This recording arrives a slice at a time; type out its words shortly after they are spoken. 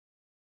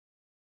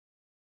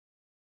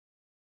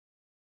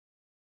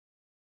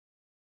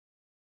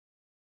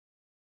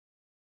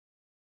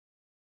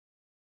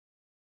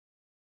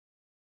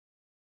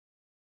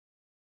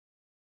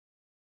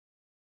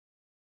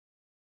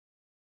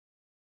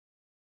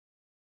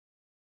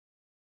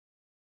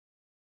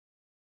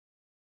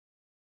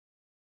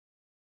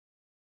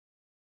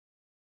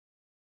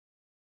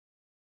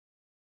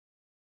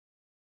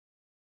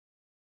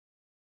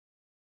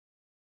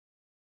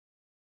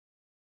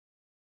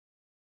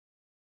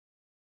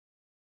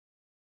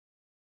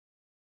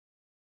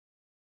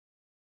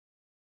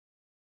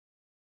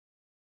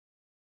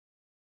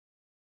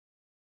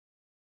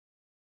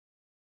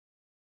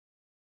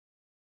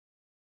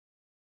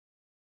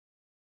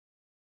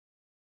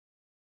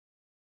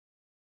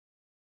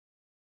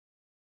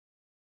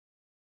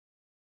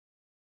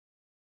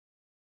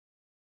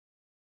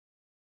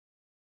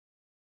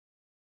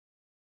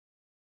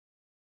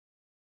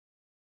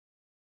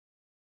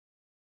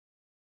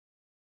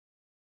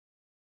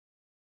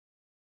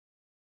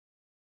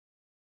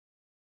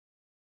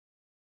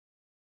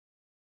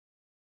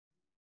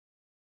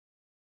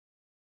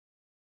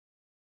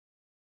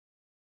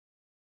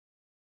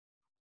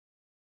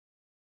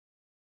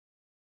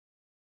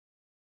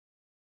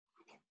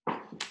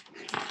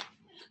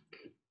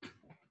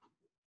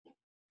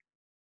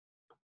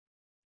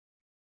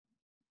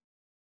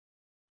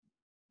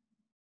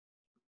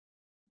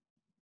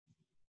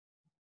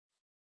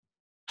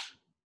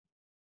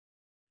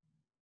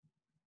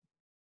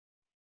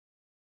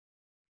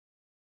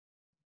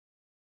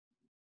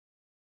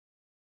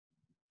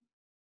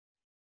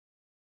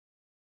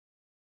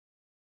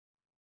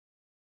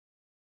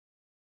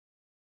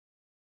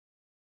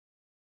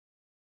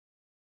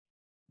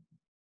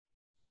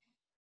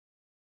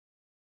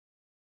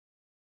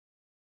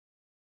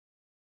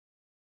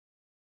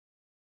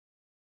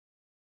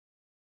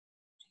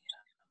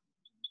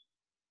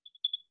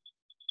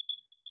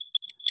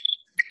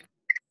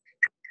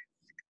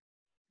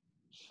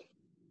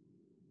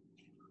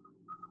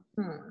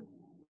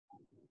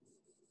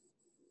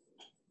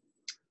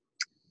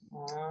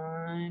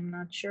I'm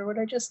not sure what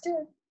I just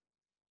did.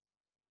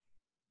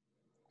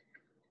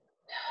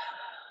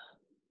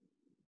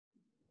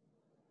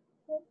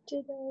 What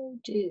did I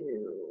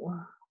do?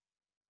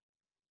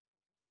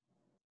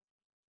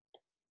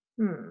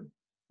 I'm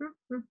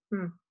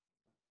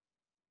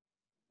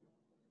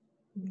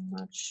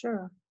not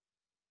sure.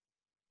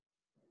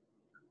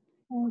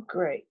 Oh,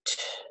 great.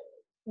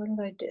 What did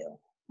I do?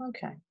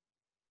 Okay.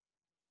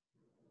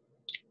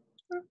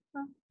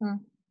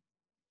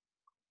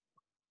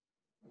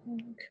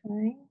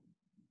 Okay.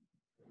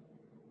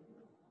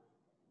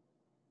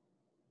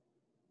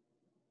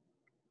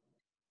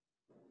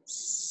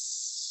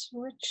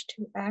 Switch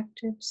to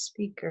active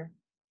speaker.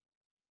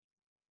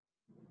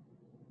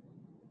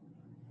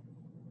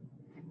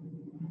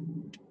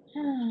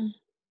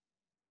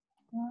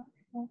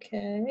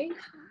 Okay.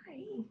 Hi.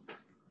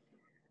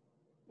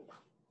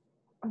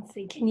 Let's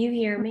see, can you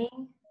hear me?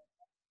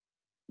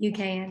 You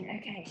can,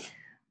 okay.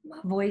 My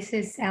voice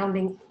is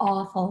sounding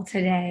awful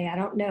today. I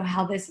don't know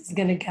how this is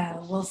gonna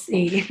go. We'll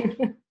see.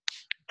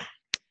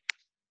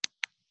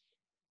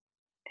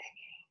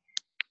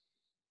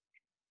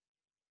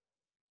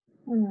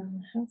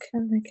 How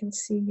come I can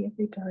see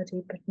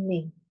everybody but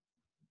me?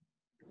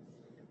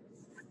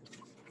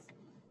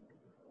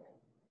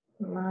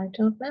 I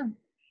don't know.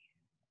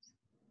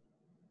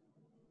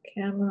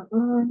 Camera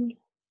on.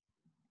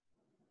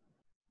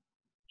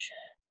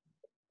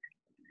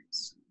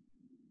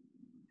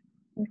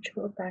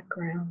 Virtual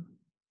background.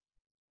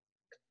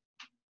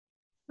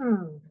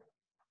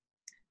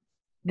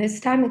 This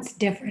time it's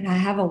different. I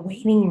have a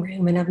waiting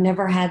room and I've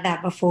never had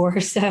that before,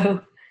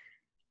 so.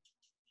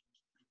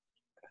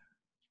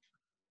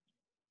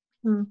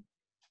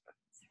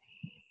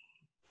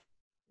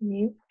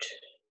 Mute.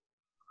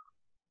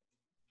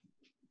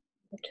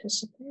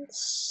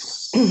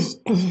 Participants.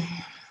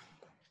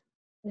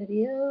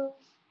 Video.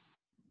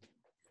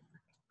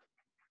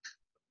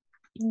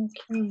 No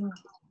camera.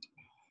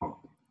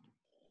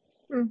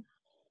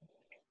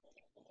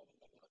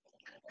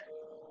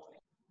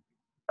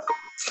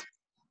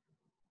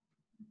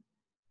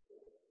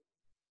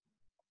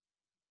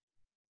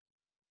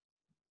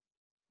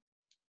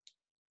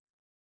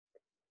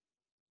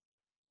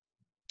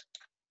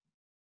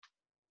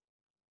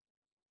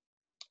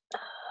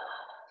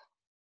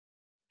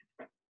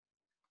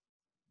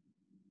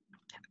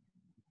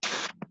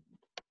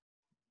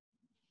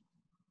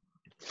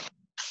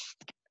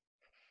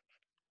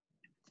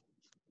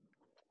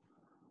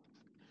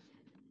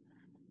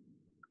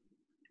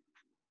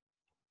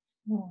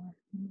 Oh,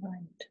 right.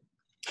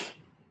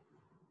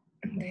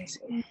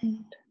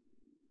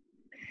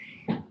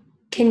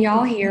 Can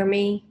y'all hear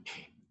me?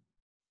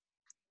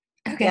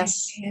 Okay.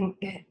 Yes.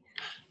 Good.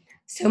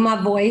 So my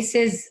voice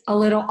is a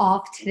little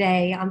off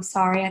today. I'm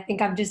sorry. I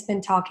think I've just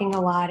been talking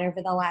a lot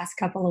over the last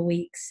couple of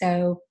weeks.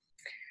 So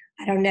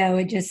I don't know.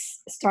 It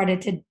just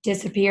started to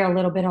disappear a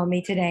little bit on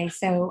me today.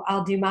 So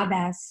I'll do my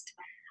best.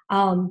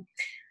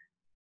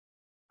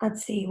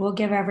 Let's see. We'll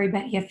give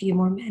everybody a few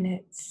more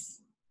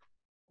minutes.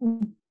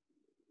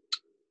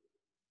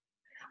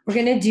 We're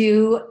going to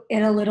do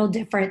it a little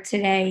different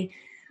today.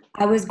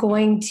 I was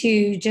going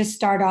to just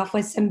start off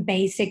with some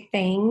basic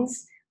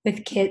things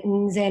with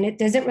kittens, and it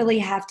doesn't really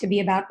have to be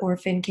about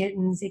orphan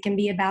kittens. It can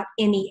be about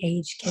any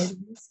age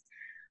kittens,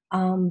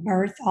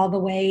 birth all the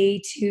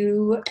way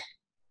to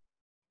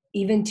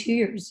even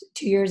 2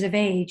 years of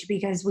age,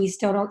 because we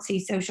still don't see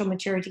social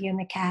maturity in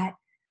the cat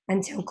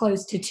until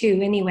close to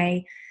 2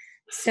 anyway.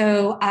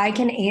 So I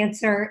can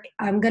answer.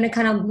 I'm going to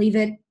kind of leave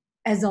it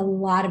as a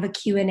lot of a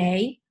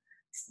Q&A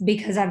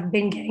because I've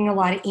been getting a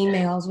lot of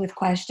emails with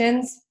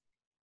questions.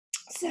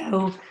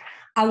 So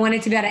I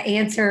wanted to be able to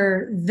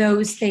answer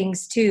those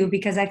things too,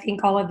 because I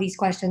think all of these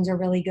questions are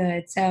really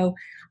good. So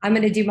I'm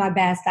going to do my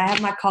best. I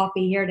have my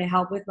coffee here to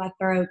help with my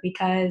throat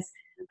because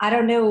I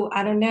don't know.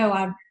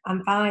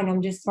 I'm fine.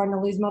 I'm just starting to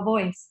lose my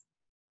voice.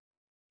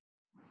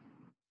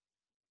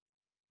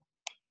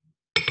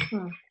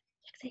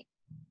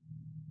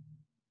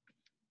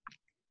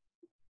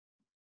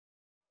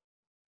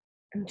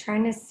 I'm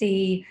trying to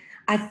see.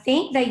 I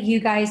think that you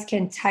guys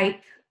can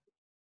type.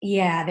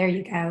 Yeah, there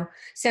you go.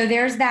 So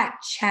there's that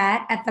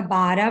chat at the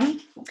bottom.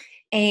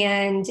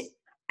 And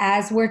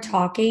as we're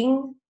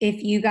talking,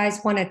 if you guys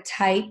want to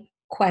type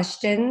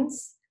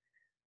questions,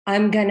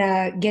 I'm going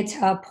to get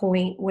to a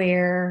point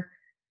where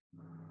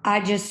I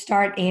just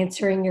start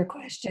answering your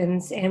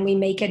questions and we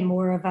make it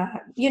more of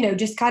a,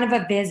 just kind of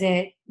a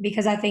visit,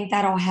 because I think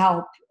that'll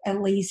help.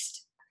 At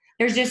least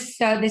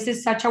this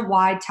is such a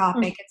wide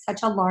topic. It's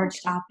such a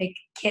large topic,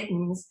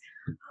 kittens.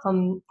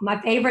 My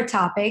favorite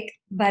topic,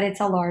 but it's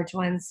a large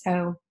one.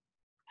 So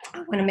I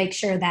want to make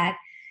sure that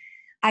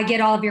I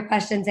get all of your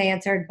questions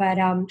answered. But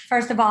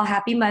first of all,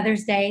 happy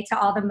Mother's Day to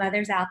all the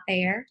mothers out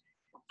there.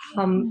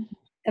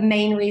 The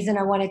main reason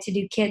I wanted to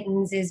do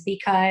kittens is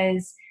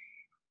because,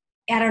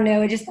 I don't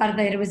know, I just thought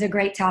that it was a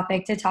great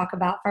topic to talk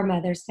about for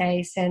Mother's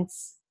Day,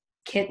 since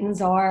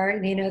kittens are,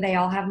 they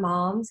all have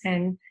moms,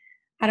 and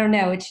I don't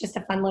know, it's just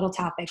a fun little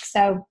topic.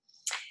 So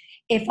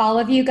if all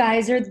of you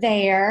guys are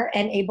there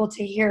and able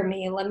to hear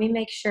me, let me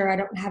make sure I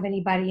don't have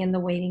anybody in the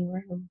waiting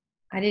room.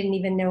 I didn't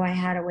even know I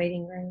had a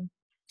waiting room.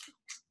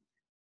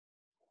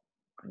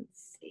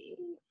 Let's see.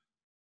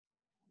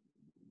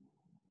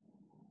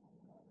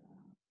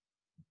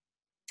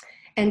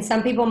 And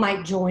some people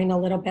might join a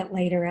little bit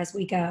later as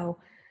we go.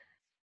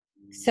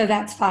 So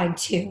that's fine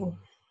too.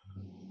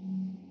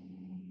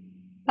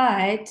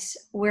 But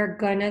we're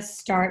going to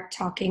start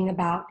talking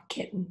about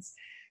kittens.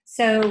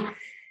 So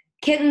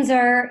kittens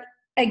are,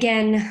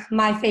 again,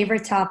 my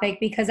favorite topic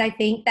because I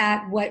think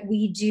that what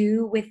we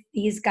do with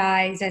these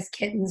guys as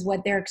kittens,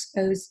 what they're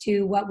exposed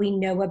to, what we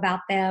know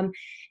about them,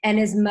 and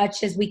as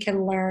much as we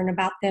can learn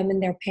about them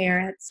and their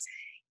parents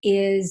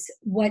is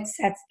what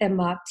sets them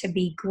up to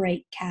be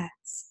great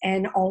cats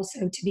and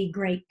also to be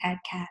great pet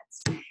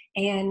cats.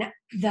 And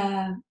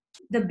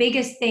the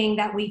biggest thing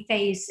that we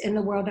face in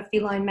the world of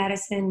feline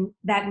medicine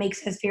that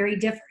makes us very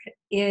different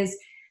is,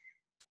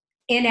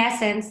 in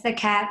essence, the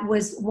cat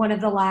was one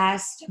of the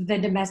last of the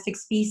domestic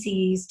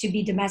species to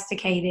be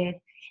domesticated.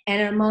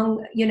 And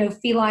among,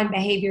 feline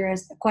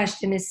behaviorists, the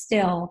question is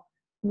still,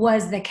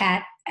 was the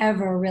cat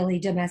ever really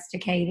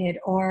domesticated,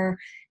 or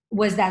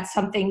was that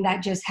something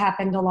that just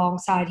happened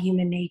alongside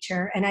human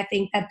nature? And I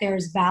think that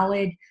there's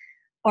valid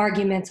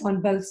arguments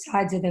on both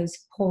sides of those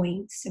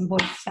points and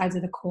both sides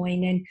of the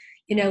coin. And,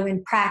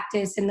 in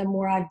practice, and the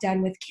more I've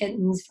done with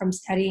kittens, from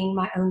studying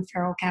my own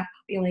feral cat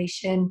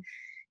population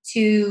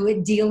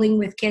to dealing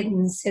with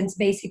kittens since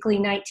basically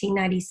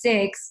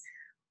 1996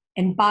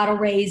 and bottle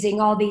raising,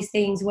 all these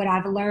things, what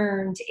I've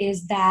learned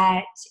is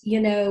that,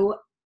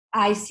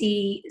 I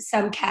see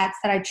some cats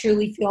that I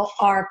truly feel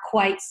are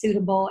quite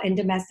suitable and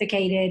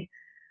domesticated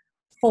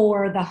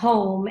for the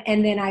home.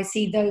 And then I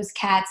see those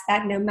cats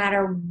that no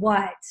matter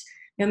what,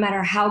 no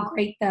matter how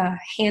great the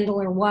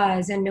handler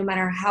was, and no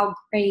matter how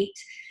great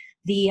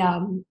the,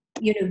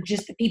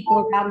 just the people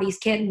around these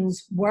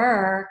kittens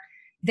were,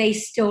 they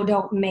still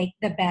don't make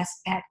the best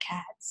pet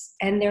cats.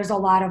 And there's a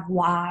lot of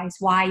whys.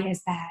 Why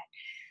is that?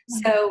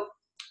 So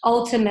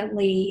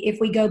ultimately, if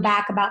we go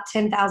back about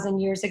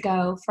 10,000 years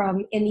ago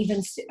and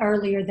even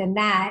earlier than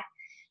that,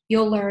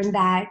 you'll learn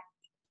that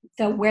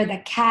where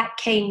the cat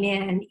came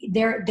in,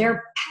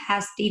 they're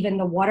past even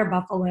the water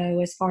buffalo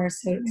as far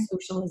as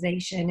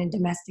socialization and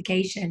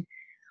domestication.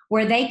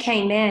 Where they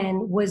came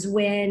in was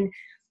when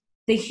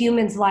the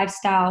human's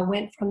lifestyle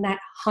went from that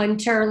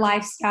hunter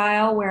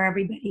lifestyle where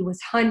everybody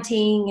was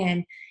hunting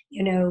and,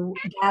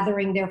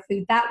 gathering their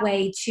food that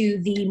way, to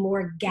the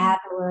more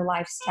gatherer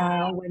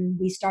lifestyle when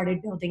we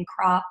started building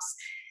crops,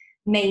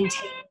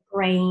 maintaining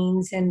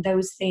grains and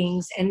those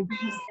things. And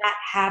when that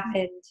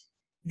happened,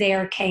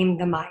 there came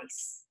the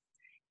mice.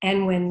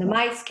 And when the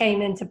mice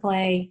came into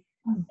play,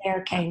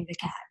 there came the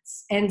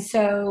cats. And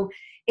so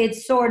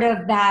it's sort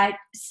of that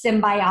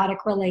symbiotic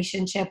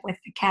relationship with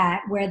the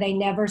cat where they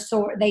never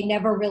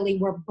really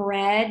were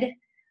bred.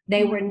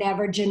 They were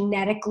never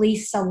genetically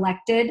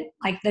selected,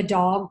 like the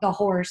dog, the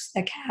horse,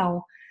 the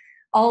cow.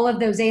 All of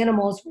those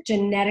animals were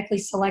genetically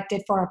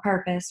selected for a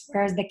purpose,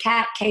 whereas the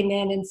cat came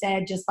in and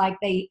said, just like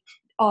they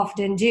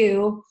often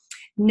do,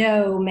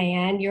 no,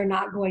 man, you're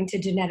not going to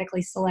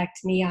genetically select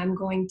me. I'm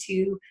going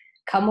to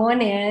come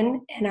on in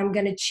and I'm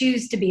going to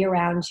choose to be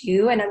around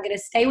you and I'm going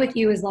to stay with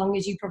you as long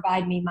as you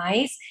provide me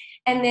mice.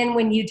 And then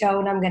when you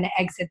don't, I'm going to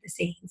exit the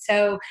scene.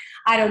 So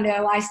I don't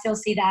know. I still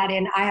see that.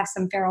 And I have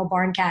some feral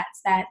barn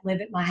cats that live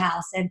at my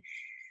house, and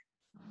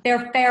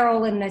they're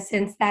feral in the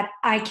sense that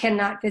I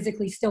cannot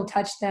physically still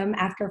touch them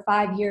after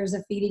 5 years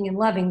of feeding and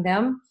loving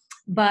them.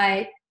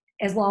 But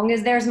as long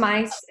as there's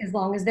mice, as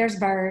long as there's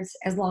birds,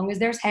 as long as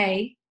there's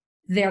hay,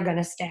 they're going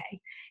to stay.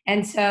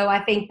 And so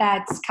I think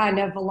that's kind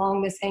of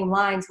along the same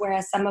lines,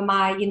 whereas some of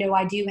my,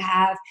 I do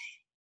have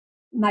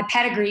my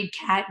pedigreed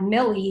cat,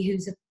 Millie,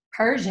 who's a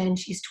Persian,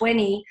 she's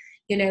 20,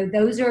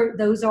 those are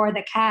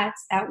the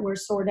cats that were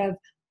sort of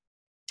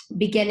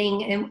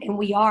beginning, and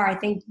we are, I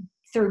think,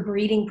 through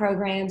breeding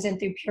programs and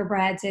through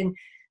purebreds, and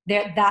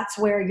that's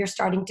where you're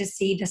starting to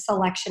see the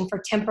selection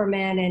for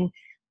temperament and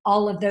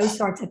all of those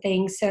sorts of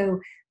things. So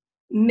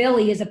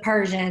Millie is a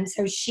Persian,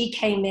 so she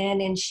came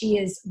in and she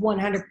is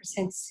 100%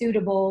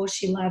 suitable.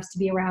 She loves to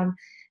be around,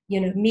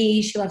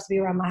 me. She loves to be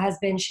around my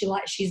husband.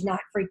 She's not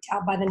freaked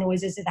out by the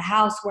noises of the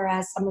house,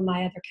 whereas some of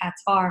my other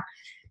cats are.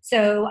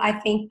 So I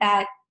think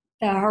that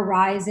the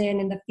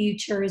horizon and the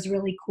future is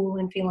really cool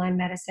in feline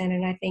medicine.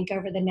 And I think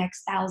over the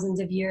next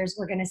thousands of years,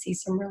 we're going to see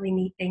some really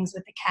neat things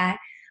with the cat.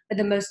 But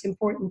the most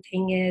important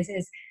thing is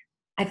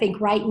I think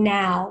right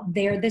now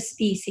they're the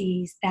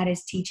species that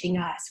is teaching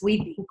us. We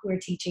think we're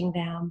teaching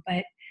them,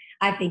 but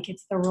I think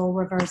it's the role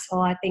reversal.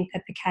 I think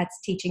that the cat's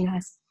teaching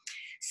us.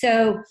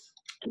 So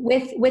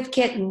with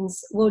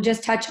kittens, we'll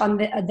just touch on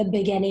the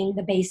beginning,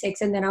 the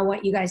basics, and then I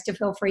want you guys to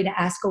feel free to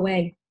ask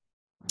away.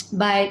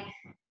 But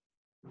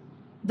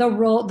the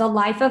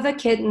life of a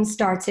kitten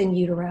starts in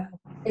utero.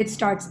 It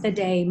starts the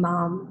day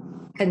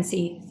mom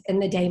conceives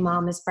and the day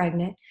mom is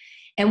pregnant.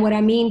 And what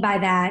I mean by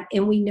that,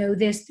 and we know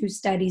this through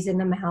studies in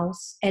the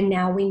mouse, and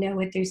now we know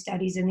it through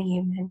studies in the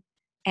human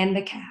and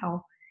the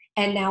cow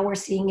and now we're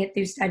seeing it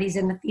through studies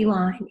in the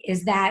feline,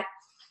 is that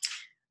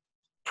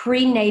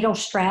prenatal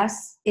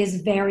stress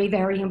is very,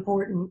 very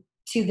important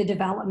to the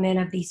development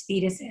of these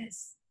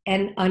fetuses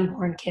and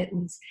unborn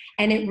kittens.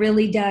 And it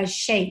really does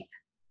shape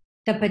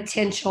the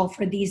potential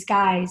for these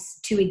guys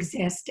to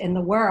exist in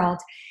the world.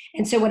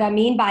 And so what I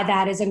mean by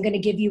that is I'm going to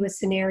give you a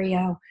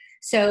scenario.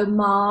 So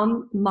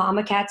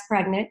mama cat's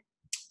pregnant,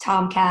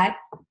 tomcat,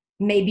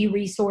 maybe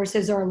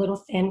resources are a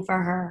little thin for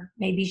her.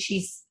 Maybe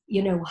she's,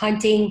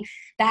 hunting.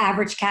 The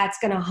average cat's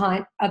going to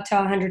hunt up to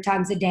 100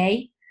 times a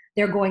day.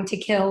 They're going to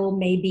kill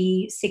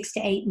maybe 6 to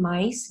 8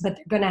 mice, but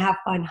they're going to have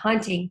fun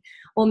hunting.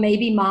 Well,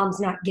 maybe mom's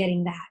not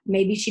getting that.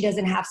 Maybe she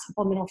doesn't have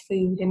supplemental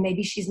food, and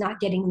maybe she's not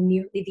getting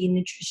nearly the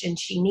nutrition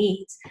she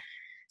needs.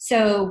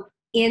 So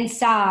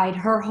inside,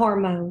 her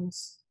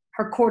hormones,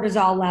 her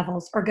cortisol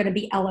levels are going to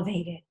be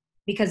elevated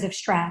because of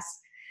stress.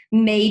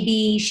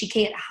 Maybe she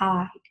can't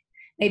hide.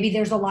 Maybe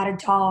there's a lot of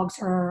dogs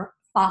or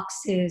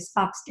fox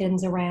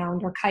dens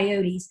around, or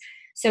coyotes.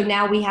 So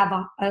now we have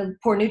a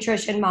poor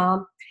nutrition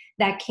mom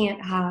that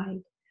can't hide.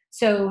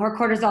 So her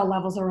cortisol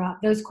levels are up.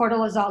 Those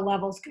cortisol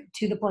levels go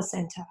to the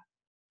placenta.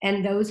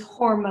 And those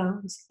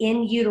hormones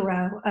in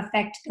utero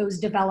affect those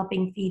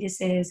developing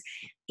fetuses,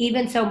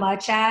 even so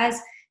much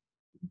as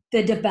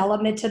the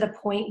development to the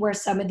point where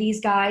some of these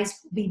guys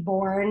will be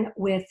born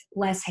with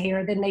less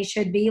hair than they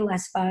should be,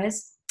 less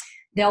fuzz.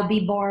 They'll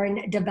be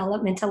born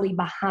developmentally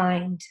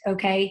behind,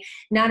 okay?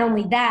 Not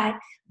only that,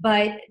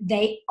 but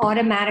they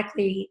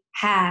automatically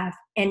have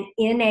an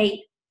innate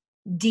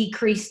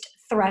decreased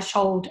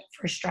threshold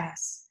for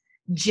stress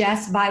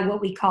just by what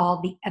we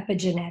call the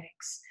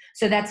epigenetics.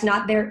 So that's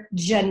not their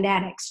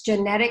genetics.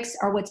 Genetics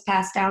are what's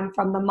passed down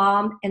from the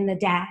mom and the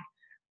dad.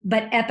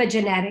 But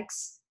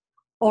epigenetics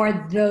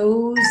are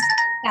those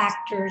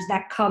factors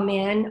that come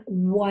in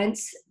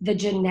once the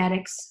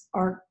genetics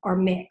are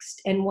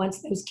mixed, and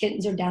once those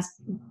kittens are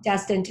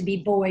destined to be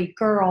boy,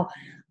 girl,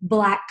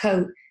 black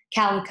coat,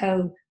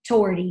 calico,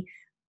 tortie.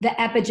 The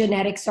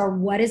epigenetics are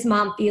what is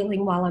mom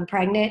feeling while I'm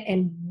pregnant,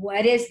 and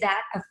what is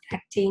that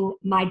affecting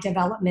my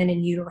development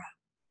in utero,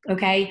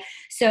 okay?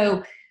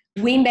 So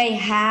we may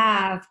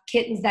have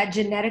kittens that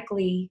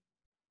genetically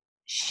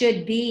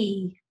should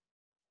be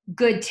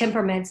good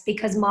temperaments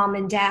because mom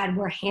and dad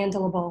were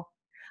handleable.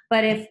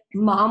 But if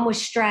mom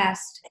was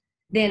stressed,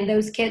 then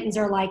those kittens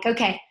are like,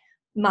 okay,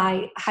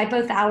 my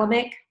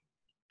hypothalamic,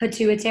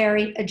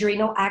 pituitary,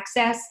 adrenal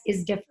axis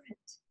is different.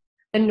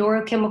 The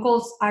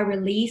neurochemicals I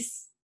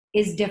release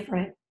is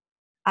different.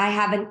 I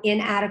have an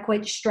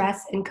inadequate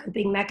stress and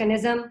coping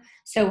mechanism.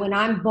 So when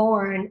I'm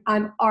born,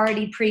 I'm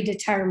already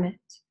predetermined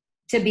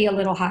to be a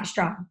little high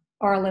strung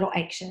or a little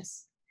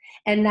anxious.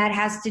 And that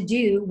has to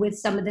do with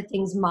some of the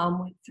things mom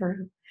went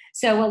through.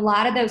 So a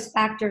lot of those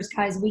factors,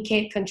 guys, we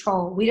can't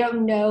control. We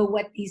don't know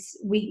what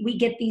we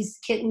get these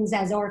kittens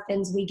as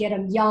orphans, we get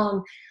them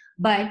young.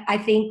 But I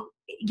think,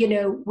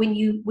 when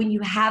you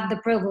have the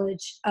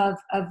privilege of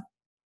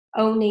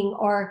owning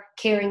or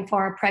caring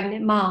for a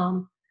pregnant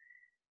mom,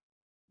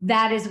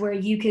 that is where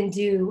you can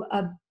do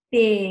a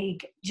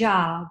big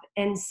job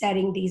in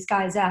setting these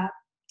guys up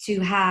to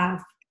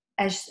have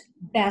as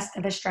best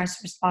of a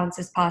stress response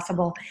as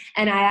possible.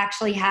 And I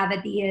actually have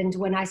at the end,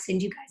 when I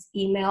send you guys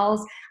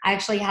emails, I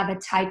actually have a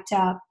typed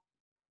up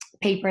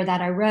paper that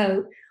I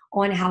wrote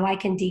on how I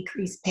can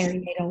decrease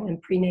perinatal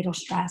and prenatal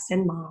stress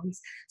in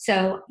moms.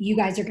 So you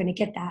guys are going to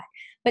get that.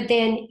 But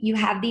then you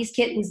have these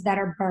kittens that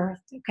are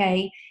birthed,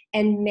 okay?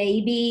 And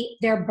maybe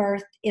they're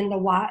birthed in the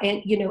wild,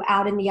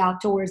 out in the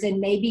outdoors, and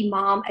maybe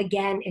mom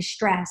again is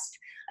stressed.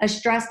 A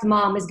stressed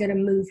mom is going to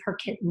move her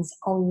kittens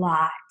a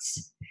lot.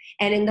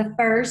 And in the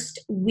first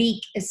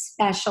week,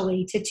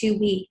 especially to 2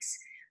 weeks,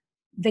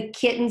 the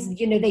kittens,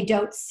 they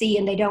don't see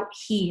and they don't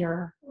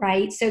hear,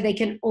 right? So they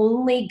can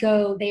only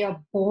they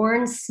are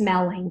born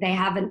smelling. They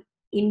have an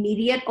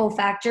immediate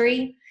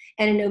olfactory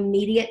and an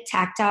immediate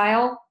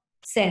tactile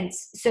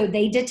sense. So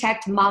they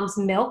detect mom's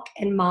milk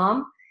and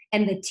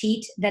the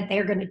teat that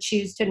they're going to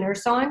choose to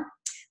nurse on.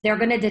 They're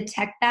going to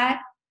detect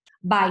that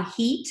by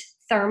heat,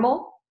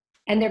 thermal,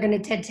 and they're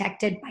going to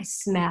detect it by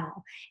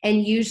smell.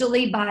 And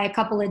usually by a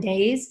couple of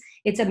days,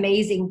 it's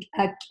amazing.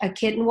 A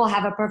kitten will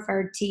have a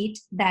preferred teat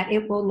that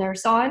it will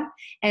nurse on,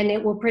 and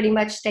it will pretty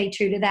much stay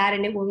true to that,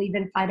 and it will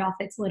even fight off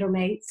its little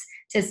mates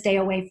to stay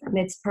away from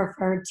its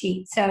preferred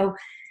teat. So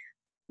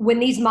when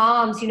these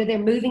moms, they're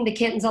moving the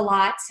kittens a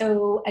lot.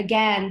 So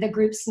again, the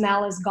group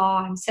smell is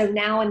gone. So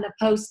now in the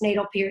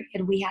postnatal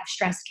period, we have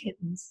stressed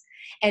kittens.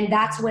 And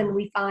that's when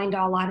we find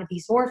a lot of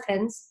these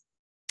orphans,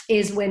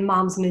 is when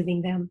mom's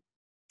moving them.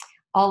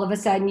 All of a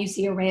sudden you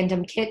see a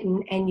random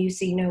kitten and you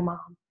see no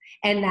mom.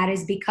 And that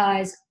is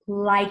because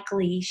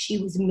likely she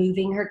was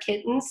moving her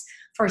kittens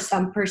for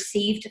some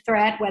perceived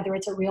threat, whether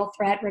it's a real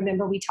threat.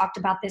 Remember, we talked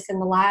about this in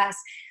the last.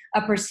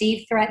 A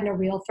perceived threat and a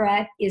real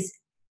threat is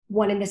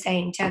one and the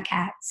same to a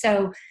cat.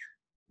 So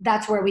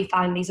that's where we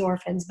find these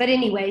orphans. But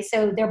anyway,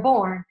 so they're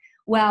born.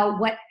 Well,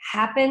 what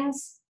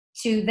happens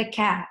to the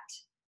cat?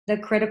 The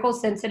critical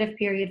sensitive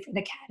period for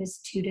the cat is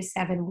 2 to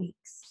 7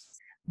 weeks.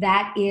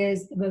 That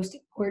is the most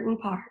important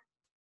part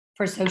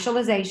for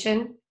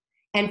socialization,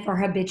 and for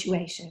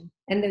habituation.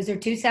 And those are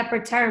two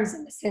separate terms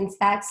in the sense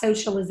that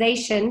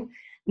socialization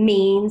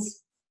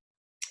means,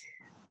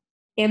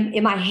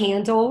 am I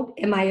handled?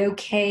 Am I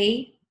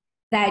okay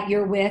that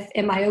you're with?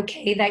 Am I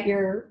okay that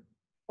you're,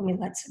 let me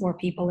let some more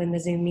people in the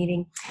Zoom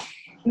meeting.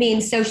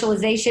 Means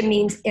socialization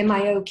means, am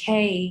I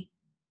okay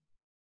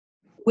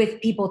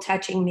with people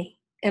touching me?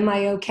 Am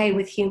I okay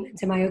with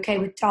humans? Am I okay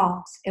with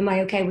dogs? Am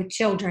I okay with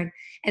children?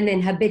 And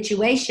then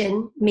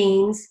habituation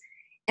means,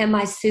 am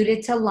I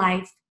suited to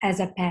life as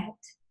a pet?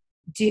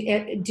 Do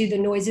the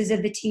noises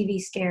of the TV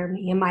scare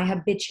me? Am I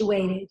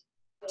habituated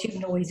to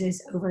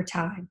noises over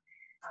time?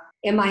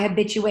 Am I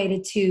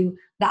habituated to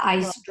the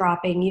ice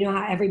dropping? You know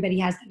how everybody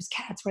has those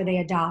cats where they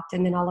adopt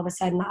and then all of a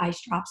sudden the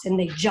ice drops and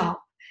they jump.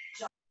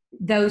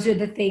 Those are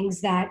the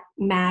things that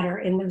matter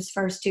in those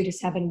first 2 to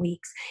 7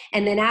 weeks.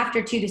 And then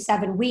after 2 to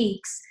 7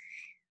 weeks,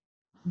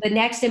 the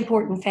next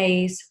important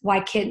phase, why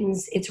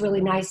kittens, it's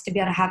really nice to be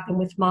able to have them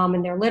with mom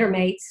and their litter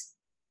mates,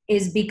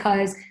 is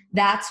because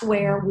that's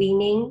where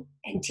weaning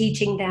and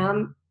teaching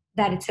them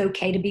that it's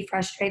okay to be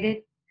frustrated.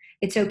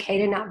 It's okay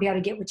to not be able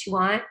to get what you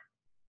want.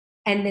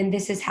 And then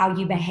this is how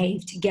you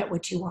behave to get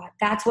what you want.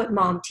 That's what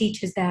mom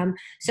teaches them.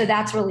 So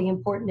that's really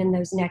important in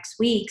those next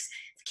weeks,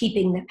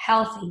 keeping them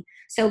healthy.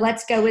 So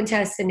let's go into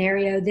a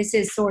scenario. This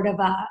is sort of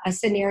a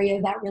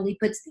scenario that really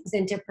puts things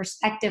into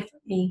perspective for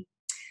me.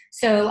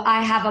 So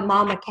I have a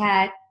mama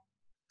cat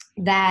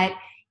that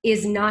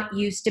is not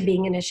used to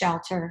being in a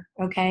shelter,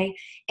 okay?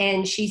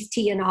 And she's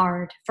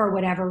TNR'd for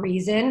whatever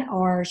reason,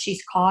 or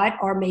she's caught,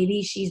 or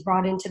maybe she's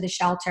brought into the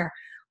shelter.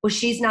 Well,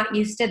 she's not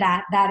used to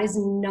that. That is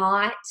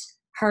not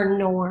her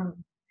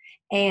norm.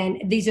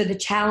 And these are the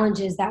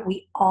challenges that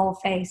we all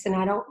face. And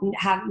I don't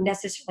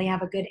necessarily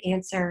have a good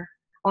answer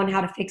on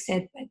how to fix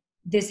it, but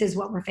this is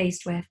what we're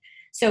faced with.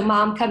 So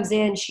mom comes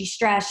in, she's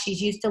stressed,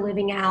 she's used to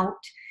living out.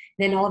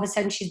 Then all of a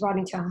sudden she's brought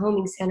into a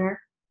homing center,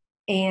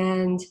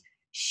 and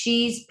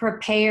she's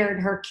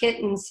prepared her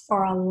kittens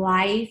for a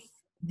life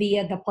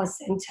via the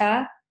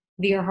placenta,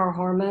 via her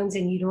hormones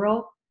in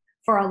utero,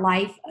 for a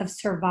life of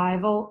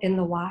survival in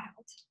the wild.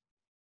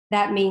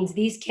 That means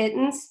these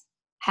kittens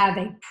have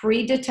a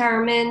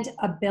predetermined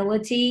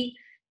ability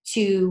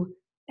to,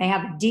 they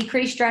have a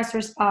decreased stress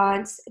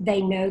response.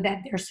 They know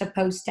that they're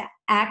supposed to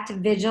act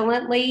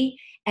vigilantly,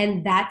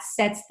 and that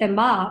sets them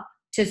up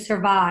to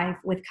survive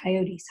with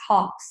coyotes,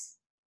 hawks,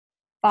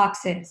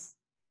 foxes,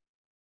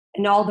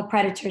 and all the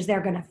predators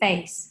they're going to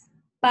face.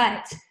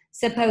 But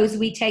suppose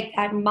we take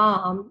that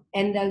mom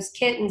and those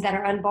kittens that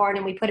are unborn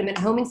and we put them in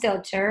a homing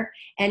shelter,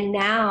 and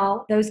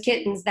now those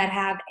kittens that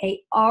have a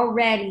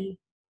already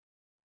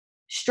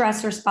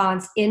stress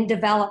response in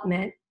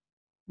development,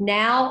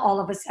 now all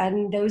of a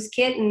sudden those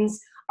kittens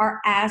are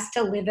asked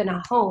to live in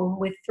a home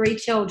with 3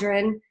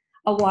 children,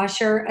 a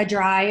washer, a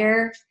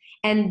dryer,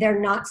 and they're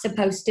not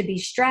supposed to be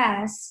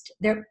stressed.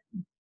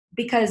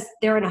 Because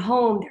they're in a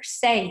home, they're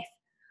safe.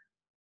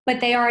 But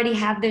they already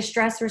have this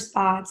stress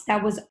response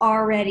that was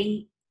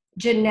already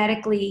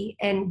genetically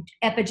and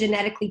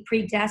epigenetically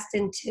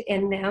predestined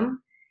in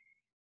them.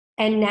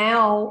 And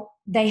now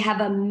they have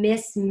a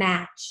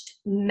mismatched,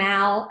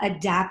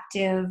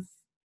 maladaptive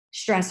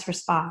stress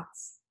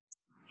response.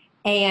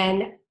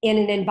 And in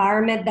an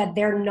environment that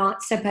they're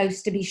not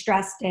supposed to be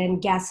stressed in,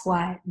 guess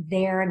what?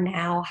 They're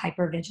now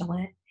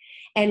hypervigilant.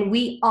 And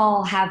we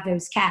all have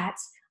those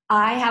cats.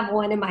 I have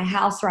one in my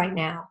house right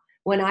now.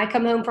 When I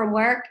come home from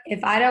work,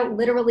 if I don't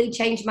literally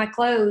change my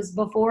clothes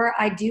before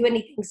I do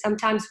anything,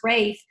 sometimes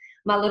Rafe,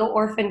 my little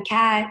orphan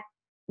cat,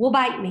 will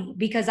bite me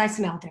because I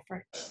smell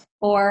different.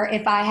 Or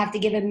if I have to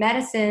give him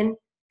medicine,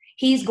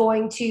 he's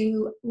going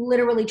to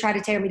literally try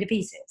to tear me to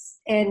pieces.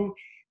 And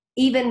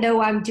even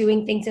though I'm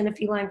doing things in a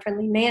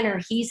feline-friendly manner,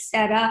 he's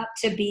set up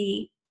to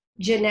be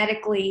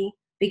genetically,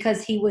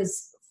 because he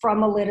was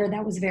from a litter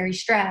that was very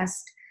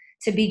stressed,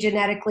 to be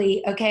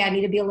genetically, okay, I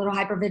need to be a little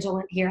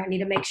hypervigilant here. I need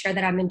to make sure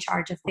that I'm in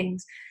charge of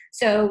things.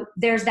 So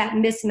there's that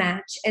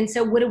mismatch. And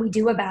so what do we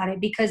do about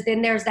it? Because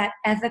then there's that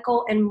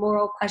ethical and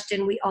moral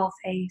question we all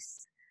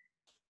face.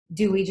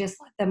 Do we just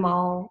let them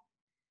all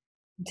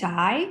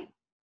die?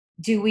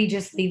 Do we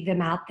just leave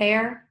them out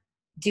there?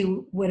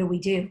 What do we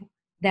do?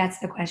 That's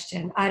the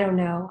question. I don't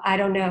know.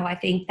 I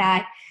think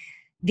that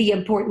the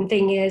important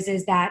thing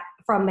is that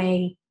from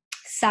a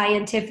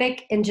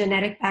scientific and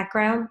genetic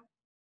background,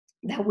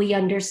 that we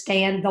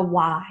understand the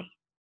why,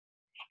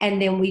 and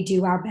then we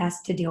do our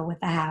best to deal with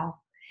the how.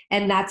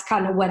 And that's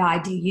kind of what I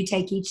do. You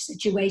take each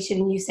situation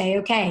and you say,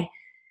 okay,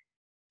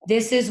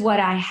 this is what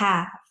I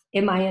have.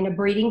 Am I in a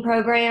breeding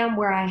program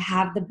where I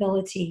have the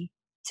ability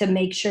to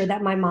make sure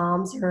that my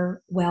moms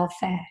are well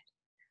fed?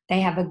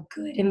 They have a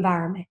good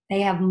environment.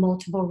 They have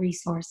multiple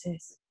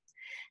resources.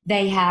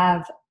 They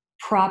have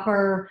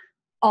proper,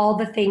 all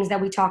the things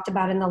that we talked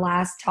about in the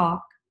last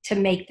talk to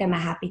make them a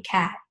happy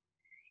cat.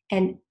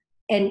 And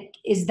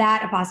is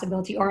that a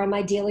possibility? Or am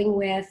I dealing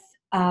with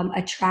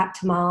a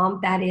trapped mom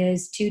that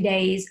is 2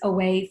 days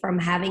away from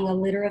having a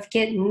litter of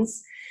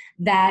kittens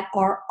that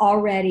are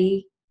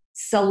already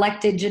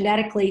selected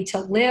genetically to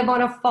live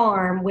on a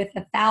farm with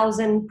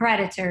 1,000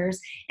 predators,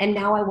 and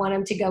now I want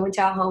them to go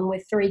into a home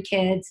with 3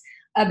 kids,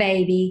 a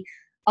baby,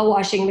 a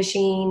washing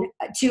machine,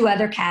 2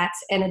 other cats,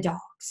 and a dog.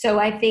 So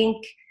I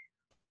think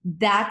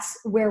that's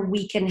where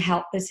we can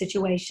help the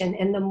situation.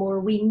 And the more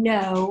we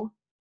know,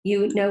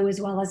 you know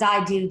as well as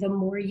I do, the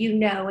more you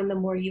know and the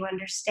more you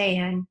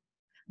understand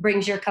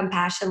brings your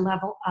compassion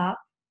level up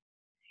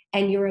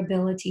and your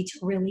ability to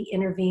really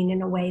intervene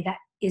in a way that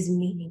is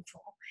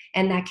meaningful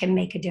and that can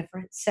make a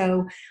difference.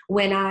 So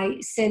when I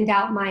send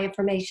out my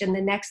information,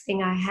 the next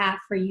thing I have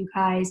for you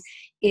guys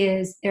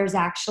is there's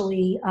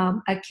actually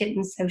a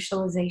kitten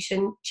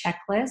socialization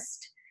checklist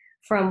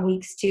from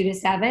weeks 2 to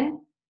 7,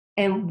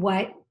 and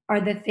what are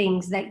the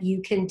things that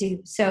you can do.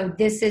 So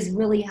this is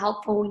really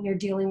helpful when you're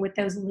dealing with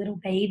those little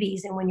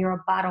babies and when you're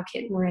a bottle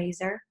kitten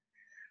raiser.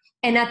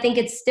 And I think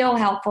it's still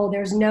helpful.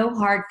 There's no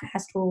hard,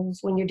 fast rules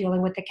when you're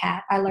dealing with a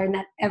cat. I learn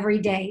that every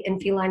day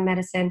in feline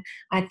medicine.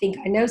 I think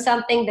I know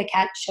something. The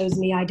cat shows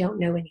me I don't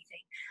know anything.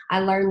 I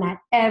learn that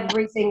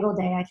every single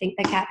day. I think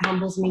the cat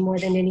humbles me more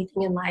than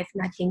anything in life.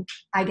 And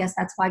I guess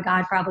that's why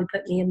God probably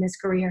put me in this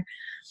career.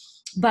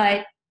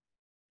 But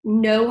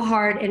no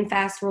hard and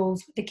fast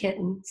rules with the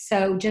kitten.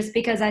 So just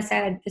because I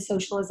said the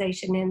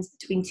socialization ends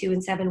between 2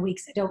 and 7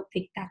 weeks, I don't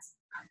think that's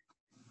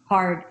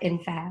hard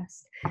and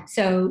fast.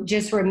 So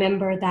just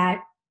remember that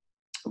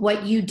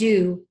what you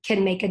do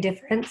can make a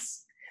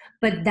difference,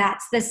 but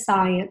that's the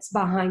science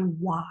behind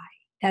why.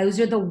 Those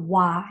are the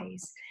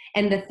whys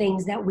and the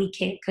things that we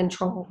can't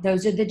control.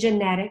 Those are the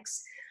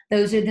genetics.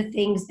 Those are the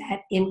things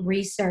that in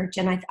research,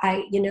 and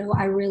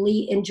I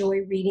really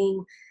enjoy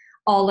reading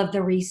all of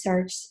the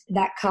research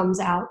that comes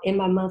out in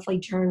my monthly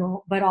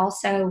journal, but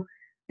also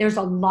there's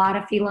a lot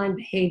of feline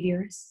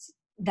behaviorists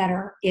that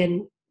are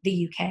in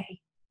the UK.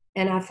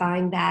 And I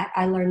find that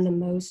I learn the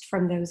most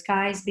from those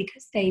guys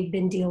because they've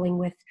been dealing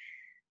with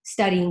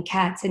studying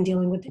cats and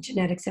dealing with the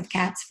genetics of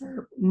cats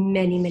for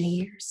many, many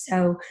years.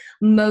 So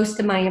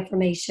most of my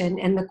information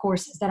and the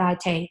courses that I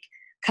take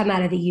come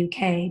out of the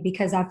UK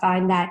because I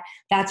find that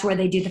that's where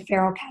they do the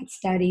feral cat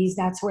studies.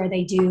 That's where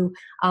they do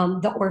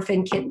the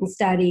orphan kitten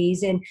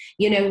studies. And,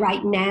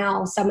 right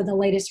now, some of the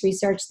latest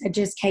research that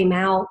just came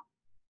out,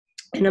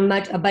 and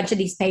a bunch of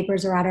these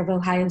papers are out of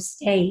Ohio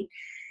State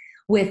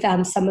with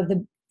some of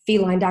the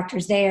feline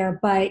doctors there,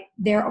 but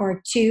there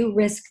are 2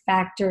 risk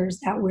factors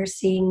that we're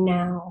seeing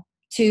now,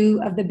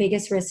 2 of the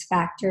biggest risk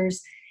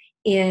factors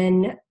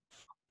in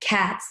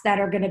cats that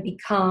are going to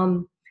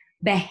become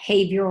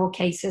behavioral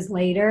cases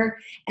later.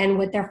 And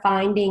what they're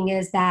finding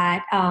is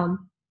that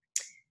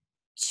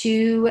let's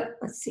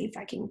see if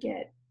I can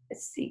get,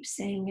 let's keep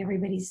saying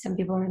some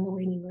people are in the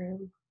waiting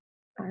room.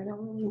 I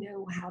don't really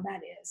know how that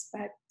is,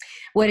 but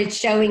what it's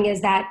showing is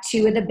that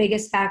 2 of the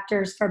biggest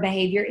factors for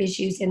behavior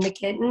issues in the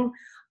kitten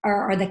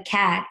or the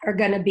cat are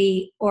going to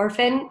be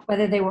orphan,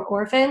 whether they were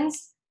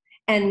orphans,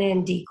 and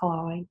then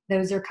declawing.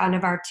 Those are kind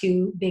of our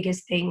 2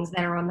 biggest things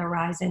that are on the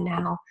horizon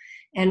now.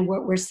 And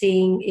what we're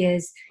seeing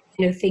is,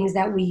 things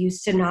that we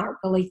used to not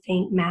really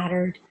think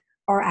mattered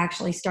are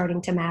actually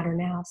starting to matter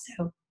now.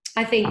 So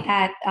I think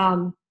that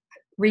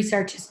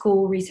research is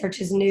cool, research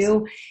is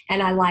new,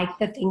 and I like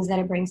the things that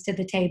it brings to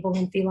the table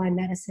in feline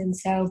medicine.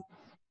 So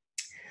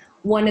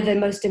one of the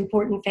most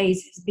important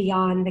phases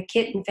beyond the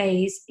kitten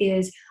phase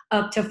is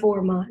up to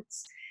 4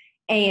 months.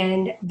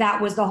 And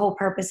that was the whole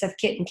purpose of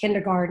Kitten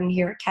Kindergarten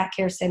here at Cat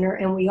Care Center.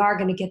 And we are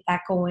going to get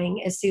that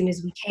going as soon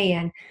as we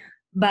can.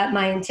 But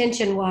my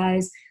intention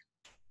was,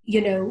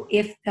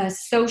 if the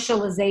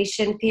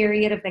socialization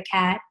period of the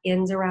cat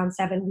ends around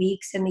 7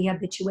 weeks and the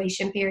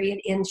habituation period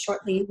ends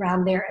shortly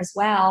around there as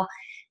well,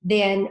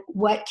 then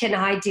what can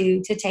I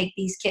do to take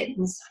these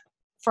kittens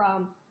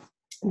from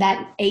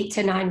that 8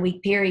 to 9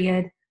 week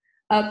period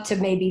up to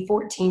maybe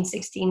 14,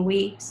 16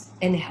 weeks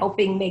and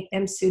helping make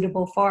them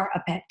suitable for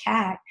a pet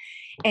cat.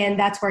 And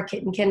that's where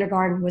Kitten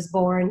Kindergarten was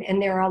born.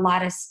 And there are a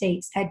lot of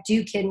states that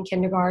do Kitten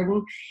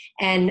Kindergarten,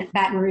 and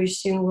Baton Rouge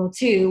soon will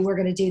too. We're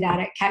going to do that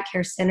at Cat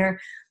Care Center.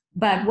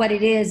 But what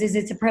it is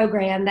it's a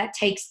program that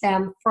takes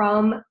them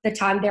from the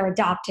time they're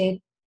adopted,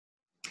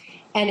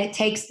 and it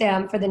takes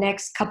them for the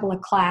next couple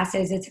of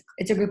classes.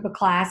 It's a group of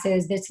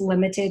classes that's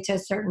limited to a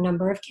certain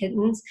number of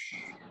kittens.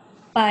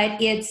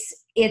 But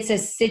it's a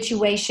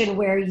situation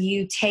where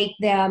you take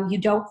them, you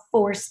don't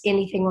force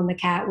anything on the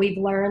cat. We've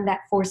learned that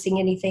forcing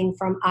anything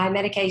from eye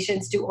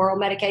medications to oral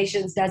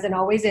medications doesn't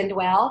always end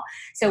well.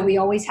 So we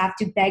always have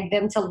to beg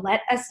them to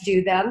let us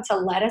do them, to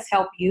let us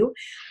help you.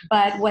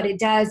 But what it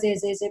does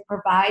is it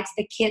provides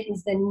the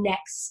kittens the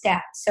next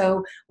step.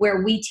 So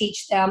where we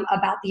teach them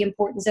about the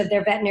importance of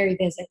their veterinary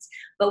visits,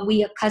 but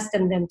we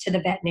accustom them to the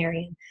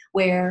veterinarian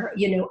where,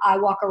 I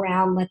walk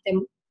around, let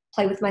them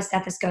play with my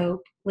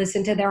stethoscope,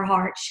 listen to their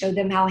heart, show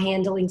them how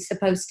handling's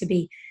supposed to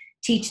be,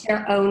 teach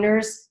their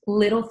owners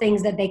little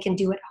things that they can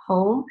do at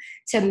home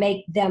to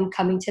make them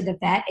coming to the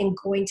vet and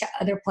going to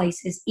other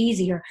places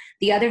easier.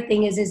 The other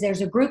thing is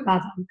there's a group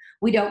of them.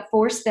 We don't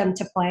force them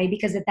to play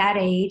because at that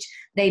age,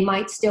 they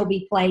might still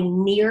be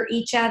playing near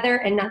each other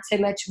and not so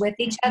much with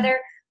each other.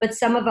 but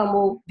some of them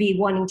will be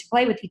wanting to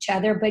play with each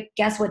other. But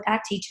guess what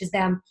that teaches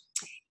them?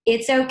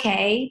 It's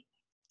okay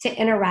to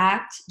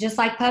interact just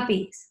like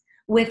puppies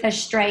with a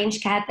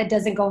strange cat that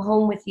doesn't go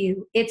home with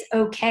you. It's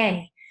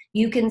okay.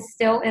 You can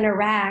still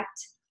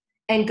interact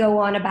and go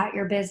on about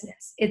your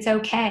business. It's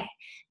okay.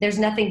 There's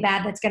nothing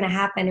bad that's going to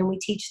happen, and we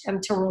teach them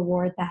to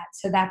reward that.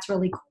 So that's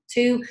really cool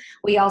too.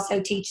 We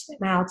also teach them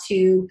how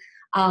to,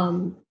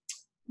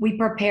 we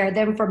prepare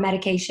them for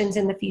medications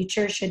in the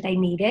future should they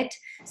need it.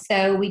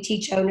 So we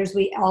teach owners,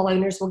 all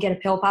owners will get a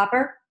pill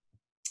popper,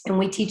 and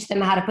we teach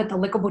them how to put the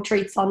lickable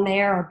treats on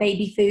there or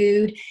baby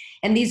food.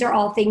 And these are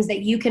all things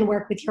that you can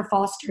work with your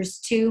fosters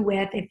too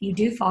with if you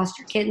do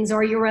foster kittens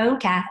or your own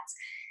cats.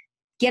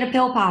 Get a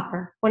pill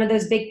popper, one of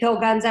those big pill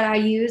guns that I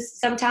use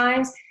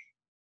sometimes.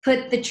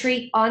 Put the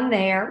treat on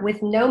there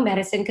with no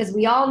medicine, because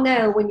we all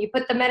know when you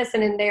put the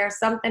medicine in there,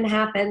 something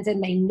happens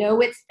and they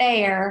know it's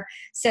there.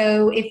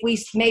 So if we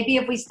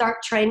start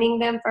training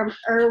them from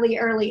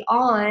early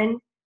on,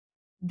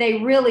 they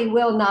really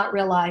will not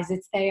realize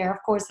it's there, of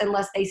course,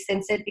 unless they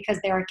sense it because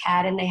they're a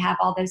cat and they have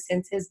all those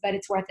senses, but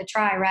it's worth a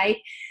try, right?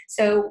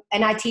 So,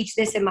 and I teach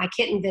this in my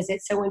kitten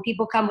visits. So when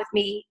people come with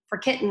me for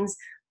kittens,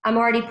 I'm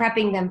already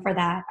prepping them for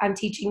that. I'm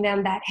teaching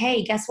them that,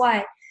 hey, guess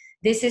what?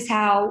 This is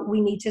how we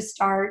need to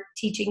start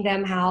teaching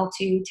them how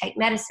to take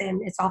medicine.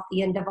 It's off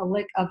the end of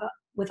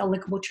with a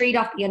lickable treat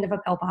off the end of a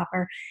pill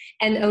popper,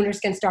 and owners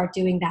can start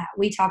doing that.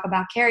 We talk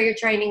about carrier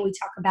training. We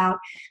talk about,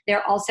 there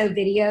are also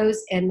videos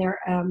and there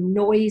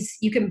noise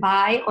you can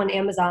buy on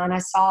Amazon. I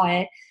saw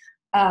it,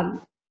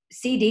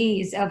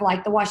 CDs of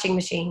like the washing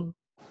machine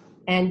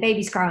and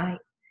babies crying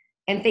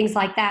and things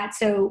like that.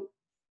 So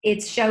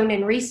it's shown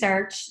in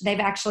research. They've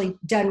actually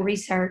done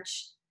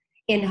research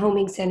in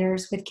homing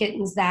centers with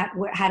kittens that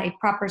had a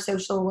proper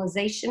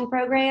socialization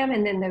program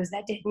and then those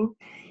that didn't.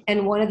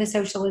 And one of the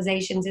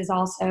socializations is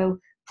also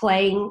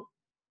playing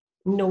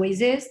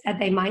noises that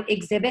they might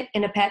exhibit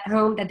in a pet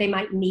home, that they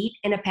might meet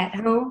in a pet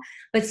home,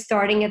 but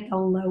starting at the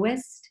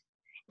lowest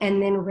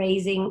and then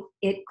raising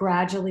it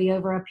gradually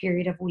over a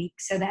period of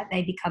weeks so that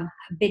they become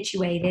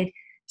habituated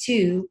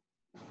to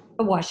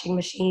the washing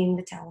machine,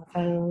 the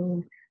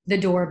telephone, the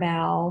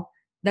doorbell,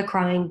 the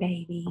crying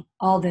baby,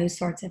 all those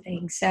sorts of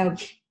things. So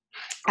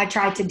I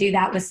tried to do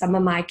that with some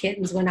of my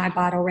kittens when I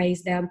bottle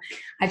raised them.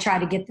 I try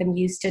to get them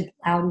used to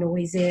loud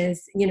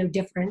noises,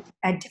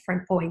 at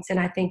different points. And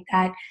I think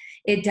that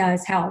it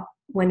does help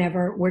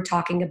whenever we're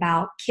talking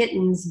about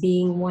kittens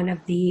being one of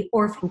the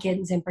orphan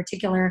kittens in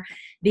particular,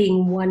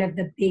 being one of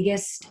the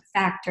biggest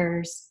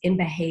factors in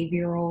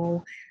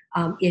behavioral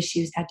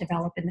issues that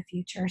develop in the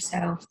future.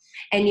 So,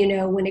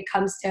 and when it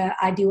comes to,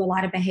 I do a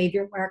lot of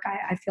behavior work.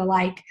 I feel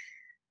like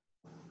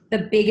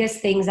the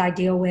biggest things I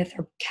deal with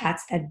are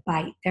cats that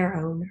bite their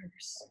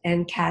owners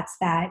and cats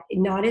that,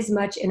 not as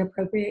much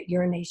inappropriate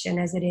urination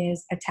as it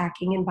is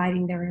attacking and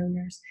biting their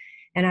owners.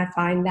 And I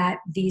find that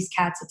these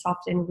cats, it's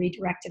often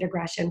redirected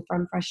aggression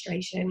from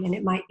frustration, and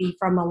it might be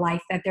from a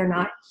life that they're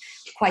not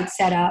quite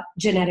set up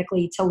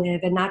genetically to live.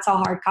 And that's a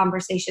hard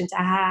conversation to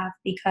have,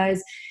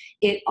 because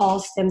it all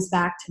stems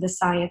back to the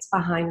science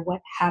behind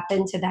what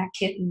happened to that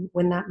kitten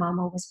when that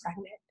mama was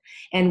pregnant,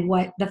 and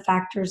what the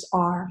factors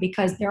are,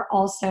 because they're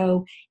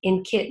also,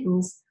 in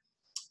kittens,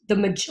 the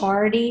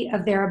majority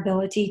of their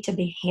ability to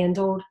be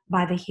handled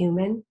by the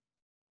human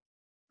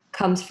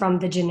comes from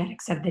the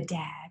genetics of the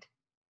dad.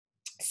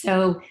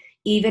 So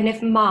even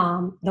if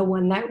mom, the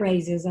one that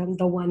raises them,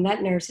 the one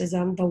that nurses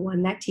them, the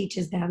one that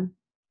teaches them,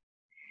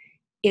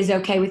 is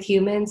okay with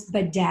humans,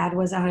 but dad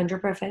was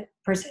 100%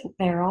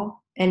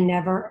 feral and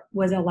never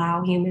was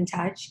allowed human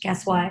touch,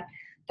 guess what?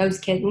 Those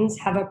kittens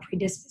have a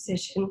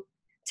predisposition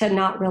to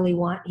not really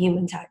want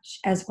human touch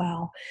as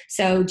well.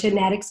 So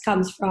genetics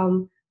comes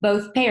from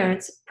both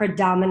parents,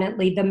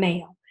 predominantly the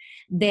male.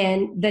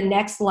 Then the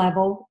next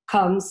level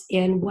comes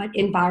in what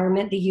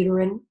environment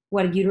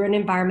what uterine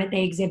environment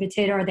they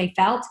exhibited or they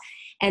felt.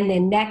 And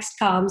then next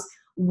comes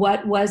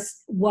what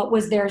was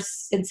their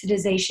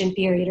sensitization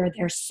period or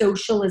their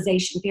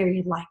socialization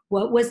period like?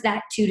 What was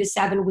that 2 to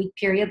 7 week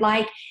period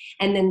like?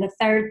 And then the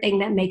third thing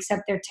that makes up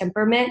their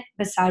temperament,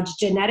 besides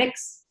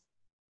genetics,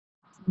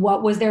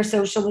 what was their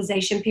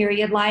socialization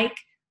period like?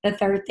 The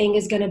third thing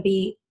is going to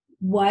be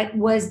what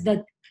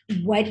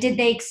did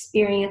they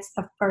experience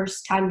the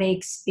first time they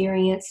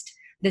experienced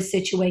the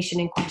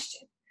situation in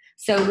question?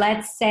 So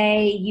let's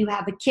say you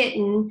have a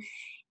kitten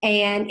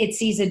and it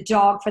sees a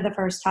dog for the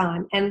first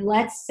time. And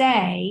let's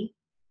say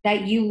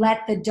that you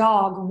let the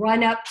dog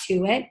run up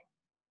to it.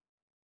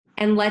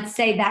 And let's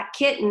say that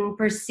kitten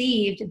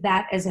perceived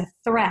that as a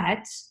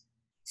threat.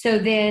 So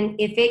then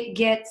if it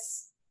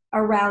gets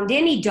around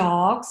any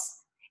dogs,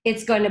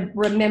 it's going to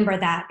remember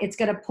that. It's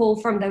going to pull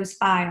from those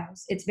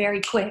files. It's very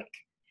quick.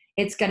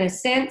 It's going to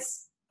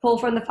sense, pull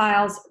from the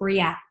files,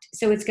 react.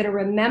 So it's going to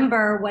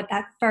remember what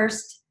that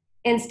first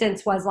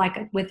instance was like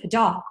with the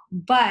dog.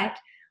 But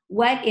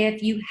what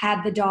if you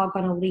had the dog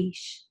on a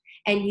leash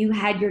and you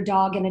had your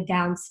dog in a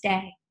down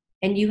stay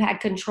and you had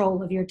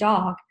control of your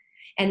dog,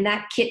 and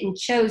that kitten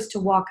chose to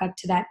walk up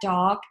to that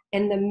dog,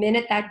 and the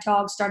minute that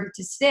dog started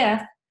to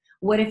sniff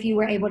What if you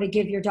were able to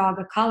give your dog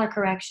a collar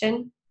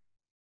correction?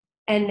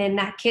 And then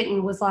that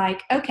kitten was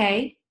like,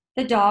 okay,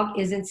 the dog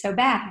isn't so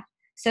bad.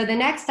 So the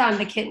next time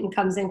the kitten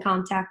comes in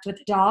contact with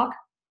the dog,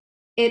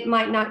 it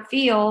might not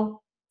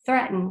feel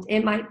threatened.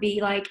 It might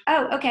be like,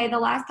 oh, okay, the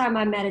last time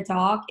I met a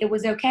dog, it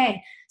was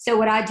okay. So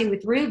what I do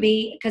with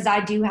Ruby, because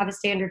I do have a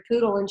standard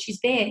poodle and she's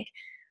big,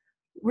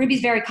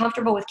 Ruby's very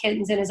comfortable with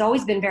kittens and has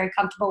always been very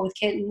comfortable with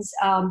kittens,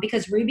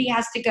 because Ruby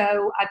has to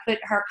go, I put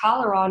her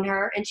collar on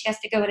her and she has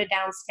to go in a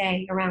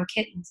downstay around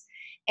kittens.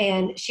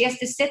 And she has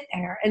to sit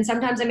there. And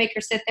sometimes I make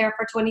her sit there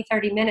for 20,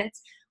 30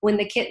 minutes when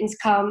the kittens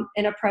come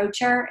and approach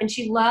her. And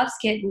she loves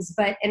kittens,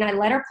 and I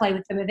let her play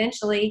with them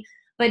eventually,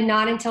 but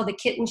not until the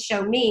kittens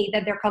show me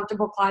that they're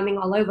comfortable climbing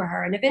all over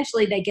her. And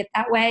eventually they get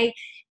that way,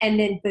 and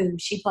then boom,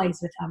 she plays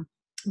with them.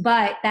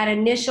 But that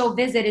initial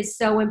visit is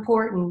so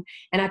important.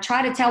 And I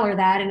try to tell her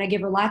that, and I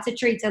give her lots of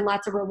treats and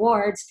lots of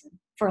rewards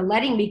for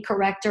letting me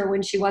correct her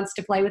when she wants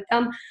to play with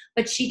them.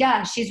 But she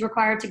does. She's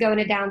required to go in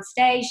a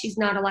downstay. She's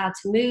not allowed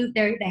to move.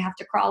 They have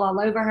to crawl all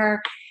over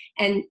her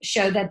and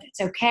show that it's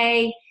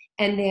okay.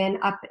 And then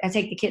I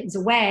take the kittens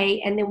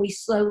away, and then we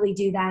slowly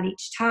do that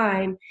each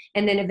time.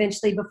 And then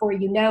eventually, before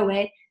you know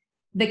it,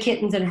 the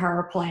kittens and her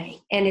are playing,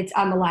 and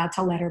I'm allowed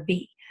to let her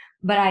be.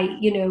 But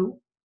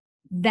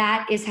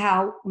that is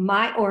how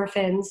my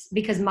orphans,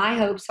 because my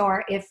hopes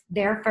are if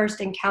their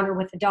first encounter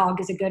with a dog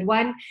is a good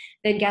one,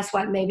 then guess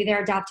what? Maybe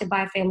they're adopted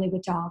by a family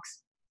with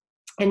dogs.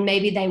 And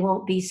maybe they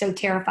won't be so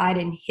terrified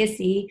and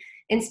hissy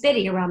and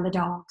spitty around the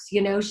dogs.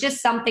 It's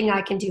just something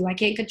I can do. I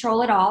can't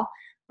control it all,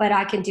 but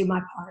I can do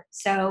my part.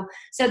 So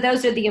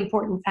those are the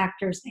important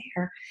factors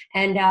there.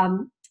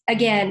 And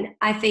again,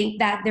 I think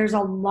that there's a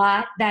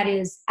lot that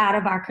is out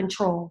of our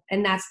control.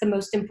 And that's the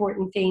most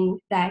important thing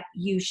that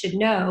you should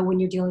know when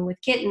you're dealing with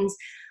kittens.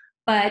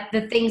 But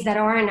the things that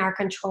are in our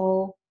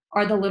control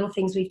are the little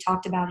things we've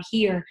talked about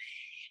here.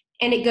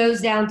 And it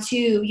goes down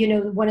to,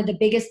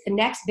 the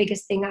next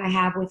biggest thing I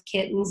have with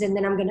kittens, and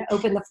then I'm going to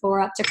open the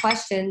floor up to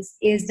questions,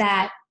 is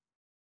that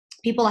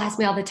people ask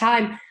me all the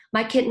time,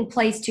 my kitten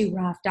plays too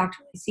rough, Dr.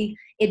 Lacie.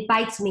 It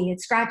bites me,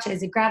 it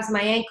scratches, it grabs my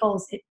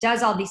ankles, it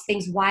does all these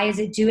things. Why is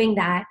it doing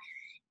that?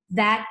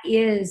 That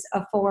is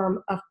a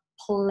form of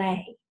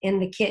play in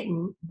the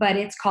kitten, but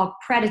it's called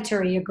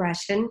predatory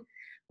aggression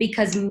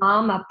because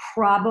mama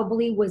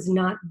probably was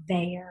not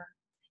there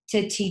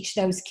to teach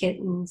those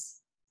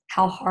kittens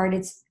how hard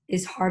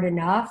is hard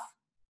enough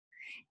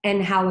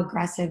and how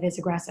aggressive is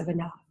aggressive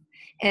enough.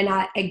 And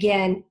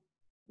again,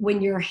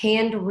 when you're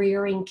hand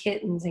rearing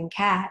kittens and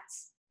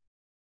cats,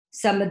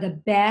 some of the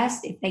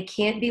best, if they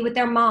can't be with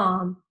their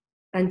mom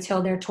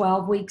until they're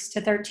 12 weeks to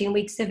 13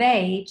 weeks of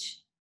age,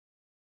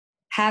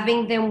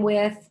 having them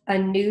with a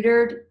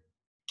neutered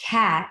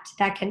cat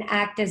that can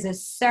act as a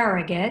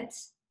surrogate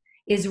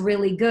is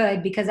really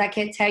good, because I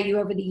can't tell you,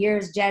 over the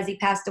years, Jazzy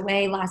passed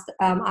away last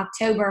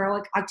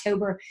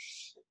October,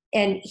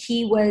 and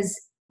he was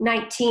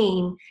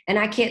 19, and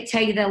I can't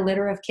tell you the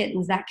litter of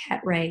kittens that cat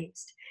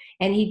raised.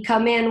 And he'd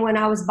come in when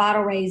I was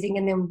bottle raising,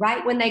 and then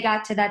right when they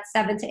got to that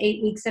 7 to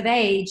 8 weeks of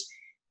age,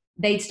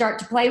 they'd start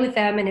to play with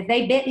them. And if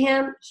they bit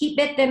him, he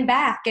bit them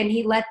back, and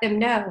he let them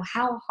know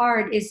how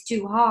hard is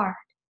too hard.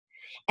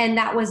 And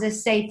that was a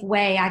safe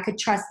way. I could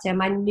trust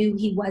him. I knew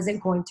he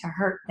wasn't going to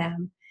hurt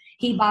them.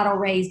 He bottle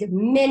raised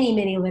many,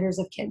 many litters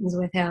of kittens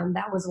with him.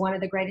 That was one of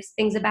the greatest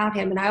things about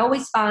him. And I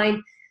always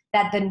find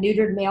that the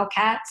neutered male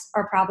cats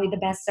are probably the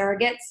best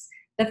surrogates.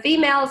 The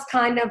females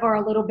kind of are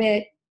a little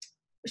bit,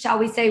 shall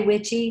we say,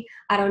 witchy.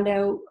 I don't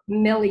know.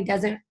 Millie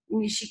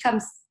she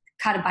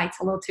kind of bites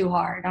a little too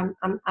hard.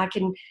 I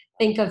can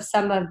think of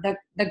some of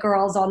the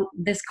girls on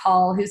this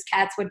call whose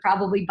cats would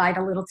probably bite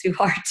a little too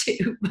hard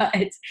too.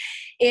 But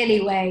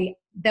anyway,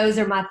 those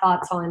are my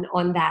thoughts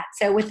on that.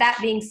 So with that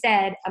being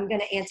said, I'm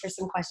going to answer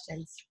some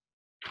questions.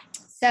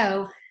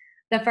 So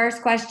the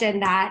first question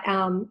that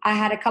I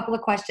had a couple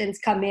of questions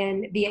come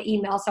in via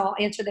email, so I'll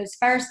answer those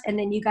first, and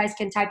then you guys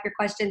can type your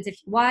questions if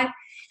you want,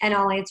 and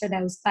I'll answer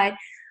those. But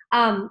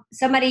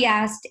somebody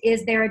asked,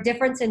 is there a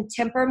difference in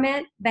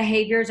temperament,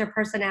 behaviors, or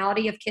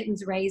personality of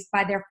kittens raised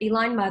by their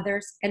feline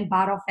mothers and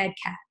bottle-fed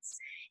cats?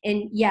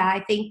 And yeah,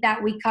 I think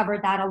that we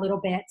covered that a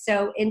little bit.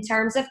 So in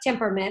terms of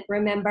temperament,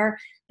 remember,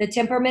 the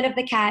temperament of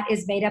the cat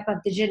is made up of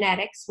the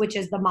genetics, which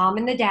is the mom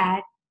and the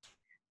dad,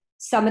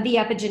 some of the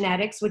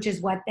epigenetics, which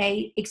is what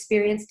they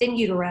experienced in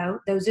utero.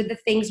 Those are the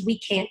things we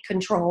can't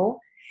control.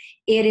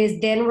 It is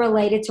then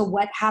related to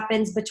what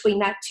happens between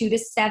that 2 to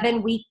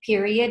 7 week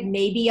period,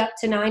 maybe up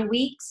to 9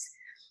 weeks.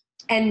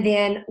 And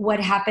then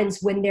what happens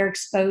when they're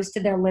exposed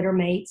to their litter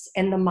mates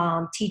and the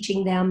mom,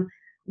 teaching them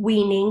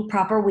weaning,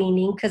 proper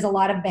weaning, because a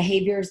lot of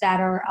behaviors that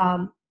are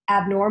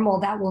abnormal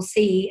that we'll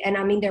see, and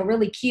I mean, they're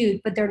really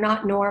cute, but they're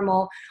not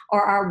normal,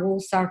 are our wool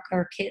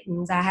sucker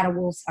kittens. I had a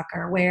wool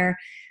sucker where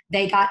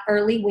they got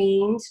early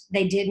weaned.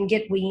 They didn't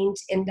get weaned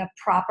in the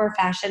proper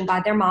fashion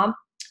by their mom.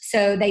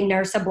 So they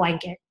nurse a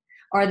blanket,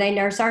 or they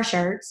nurse our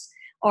shirts,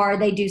 or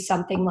they do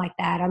something like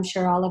that. I'm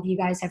sure all of you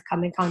guys have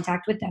come in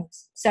contact with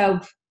those. So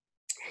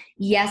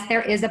yes,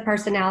 there is a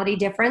personality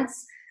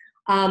difference.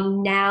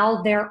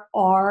 Now there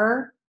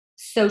are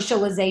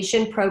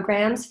socialization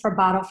programs for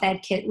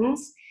bottle-fed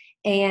kittens.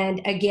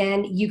 And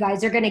again, you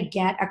guys are going to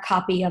get a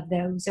copy of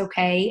those,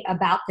 okay,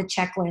 about the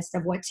checklist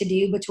of what to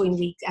do between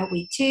week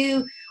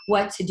 2,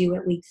 what to do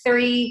at week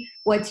 3,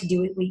 what to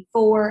do at week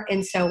 4,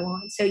 and so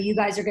on. So you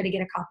guys are going to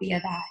get a copy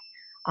of that.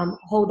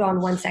 Hold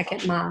on one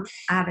second, Mom.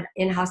 I have an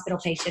in-hospital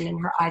patient and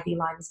her IV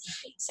line is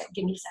beeping, so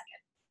give me a second.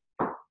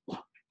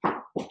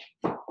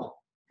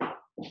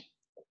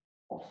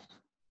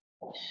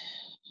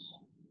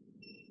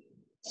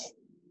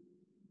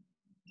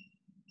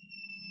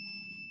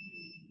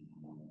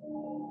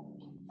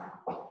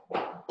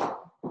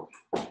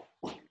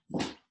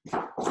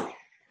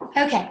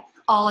 Okay,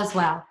 all is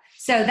well.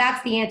 So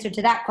that's the answer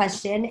to that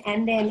question.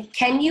 And then,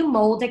 can you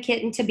mold a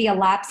kitten to be a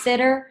lap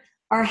sitter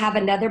or have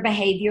another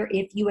behavior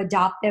if you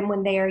adopt them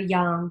when they are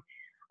young?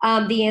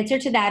 The answer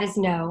to that is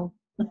no.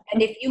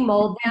 And if you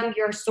mold them,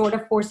 you're sort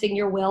of forcing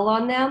your will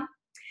on them.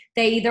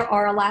 They either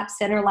are a lap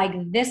sitter like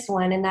this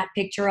one in that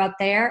picture up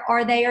there,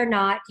 or they are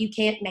not. You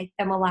can't make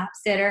them a lap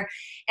sitter.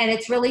 And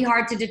it's really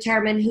hard to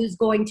determine who's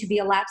going to be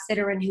a lap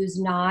sitter and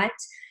who's not.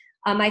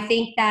 I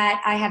think that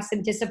I have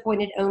some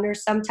disappointed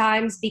owners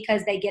sometimes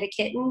because they get a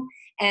kitten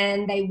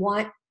and they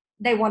wanted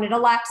a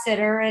lap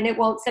sitter and it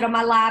won't sit on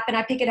my lap, and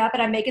I pick it up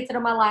and I make it sit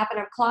on my lap and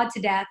I'm clawed to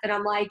death, and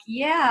I'm like,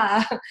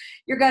 yeah,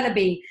 you're gonna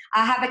be.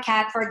 I have a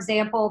cat, for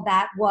example,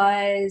 that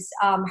was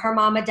her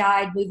mama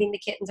died moving the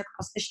kittens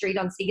across the street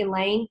on Segan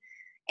Lane,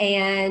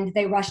 and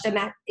they rushed him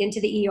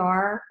into the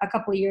ER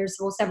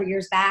several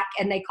years back,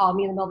 and they called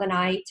me in the middle of the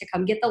night to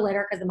come get the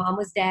litter because the mom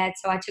was dead.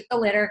 So I took the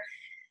litter.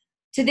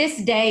 To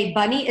this day,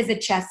 Bunny is a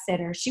chest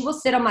sitter. She will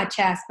sit on my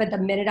chest, but the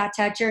minute I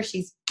touch her,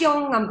 she's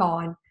pyong, I'm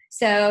gone.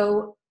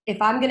 So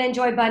if I'm going to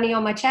enjoy Bunny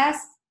on my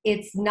chest,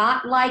 it's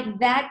not like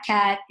that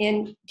cat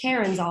in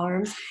Karen's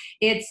arms.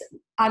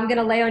 I'm going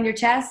to lay on your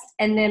chest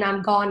and then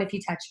I'm gone if you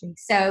touch me.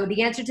 So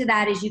the answer to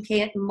that is you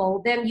can't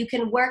mold them. You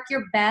can work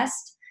your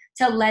best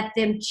to let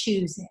them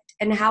choose it.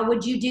 And how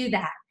would you do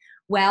that?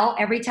 Well,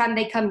 every time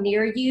they come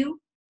near you,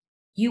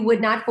 you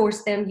would not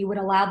force them. You would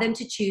allow them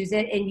to choose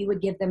it, and you would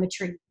give them a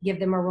treat, give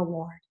them a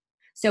reward.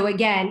 So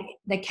again,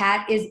 the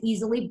cat is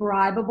easily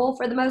bribable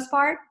for the most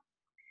part,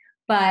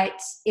 but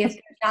if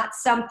there's not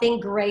something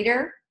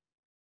greater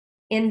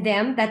in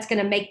them that's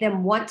going to make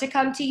them want to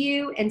come to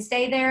you and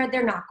stay there,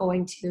 they're not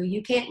going to.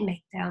 You can't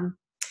make them.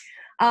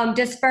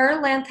 Does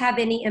fur length have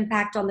any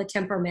impact on the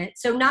temperament?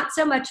 So not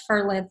so much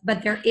fur length,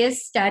 but there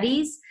is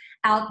studies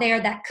out there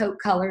that coat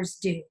colors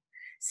do.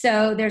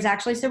 So there's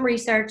actually some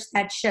research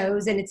that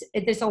shows, and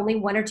there's only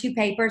 1 or 2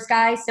 papers,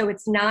 guys, so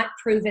it's not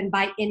proven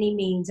by any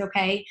means,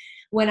 okay?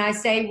 When I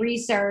say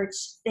research,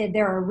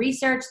 there are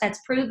research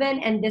that's proven,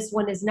 and this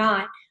one is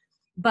not.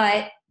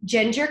 But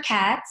ginger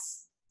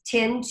cats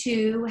tend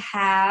to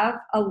have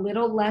a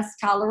little less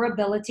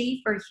tolerability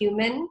for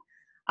human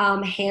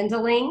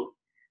handling,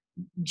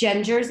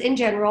 gingers in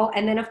general.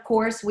 And then, of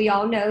course, we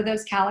all know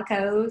those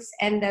calicos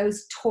and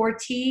those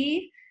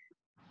tortie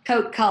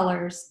coat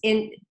colors.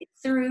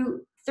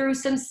 Through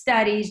some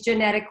studies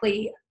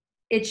genetically,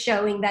 it's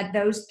showing that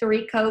those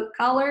 3 coat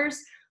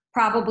colors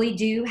probably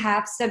do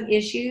have some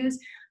issues.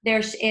 There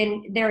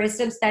is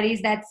some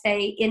studies that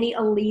say any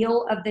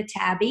allele of the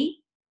tabby,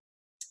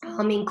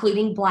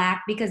 including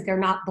black, because they're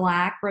not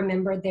black.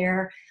 Remember,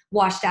 they're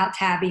washed out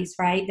tabbies,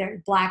 right?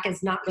 Black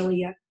is not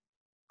really a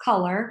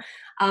color.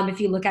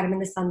 If you look at them in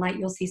the sunlight,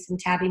 you'll see some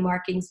tabby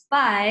markings,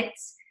 but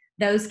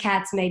those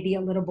cats may be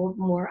a little bit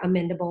more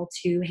amenable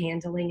to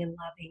handling and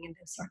loving and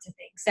those sorts of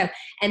things. So,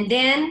 and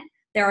then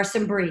there are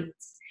some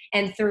breeds.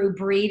 And through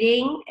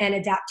breeding and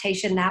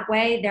adaptation that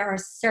way, there are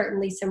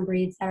certainly some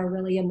breeds that are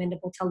really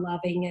amenable to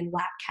loving and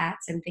lap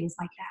cats and things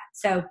like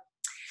that.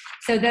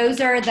 So those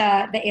are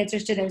the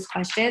answers to those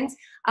questions.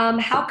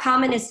 How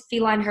common is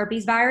feline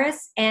herpes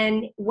virus,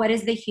 and what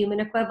is the human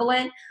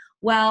equivalent?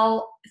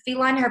 Well,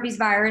 feline herpes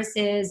virus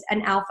is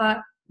an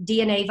alpha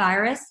DNA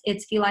virus.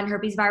 It's feline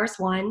herpes virus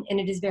 1, and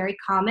it is very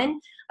common.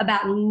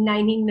 About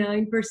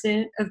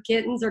 99% of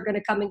kittens are going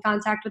to come in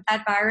contact with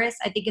that virus.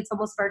 I think it's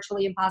almost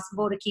virtually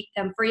impossible to keep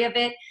them free of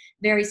it.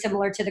 Very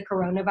similar to the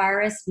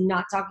coronavirus.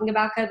 Not talking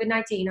about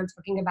COVID-19. I'm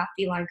talking about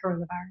feline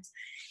coronavirus.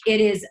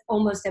 It is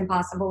almost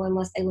impossible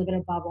unless they live in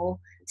a bubble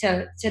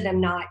to them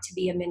not to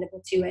be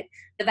amenable to it.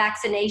 The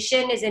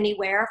vaccination is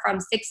anywhere from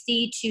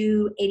 60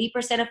 to 80%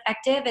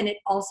 effective, and it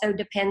also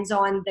depends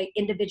on the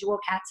individual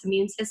cat's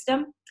immune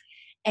system.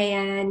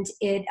 And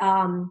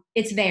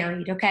it's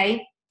varied,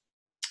 okay?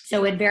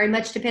 So it very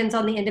much depends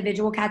on the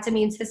individual cat's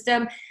immune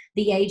system,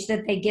 the age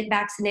that they get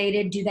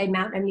vaccinated, do they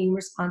mount an immune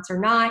response or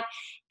not?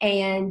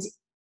 And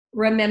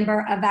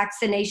remember, a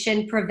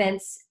vaccination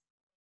prevents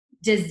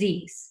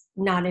disease,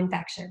 not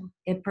infection.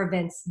 It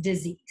prevents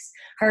disease.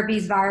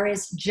 Herpes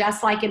virus,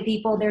 just like in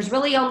people, there's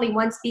really only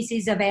 1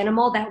 species of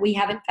animal that we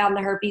haven't found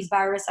the herpes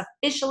virus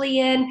officially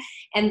in.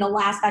 And the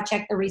last I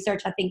checked the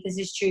research, I think this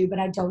is true, but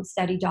I don't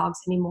study dogs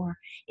anymore,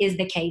 is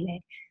the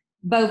canid.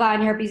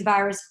 Bovine herpes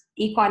virus,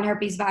 equine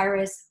herpes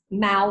virus,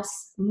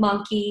 mouse,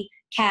 monkey,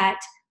 cat,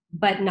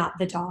 but not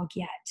the dog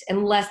yet,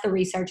 unless the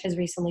research has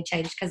recently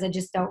changed, because I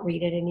just don't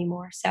read it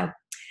anymore. So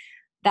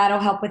That'll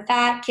help with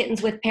that.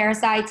 Kittens with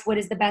parasites, what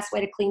is the best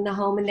way to clean the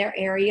home in their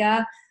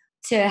area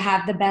to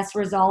have the best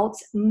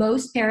results?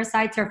 Most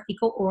parasites are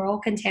fecal oral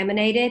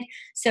contaminated.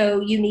 So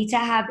you need to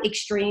have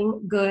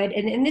extreme good,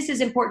 and this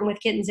is important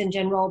with kittens in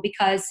general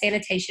because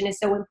sanitation is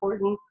so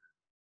important.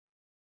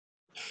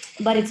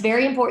 But it's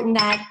very important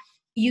that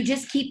you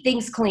just keep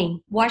things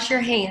clean. Wash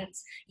your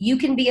hands. You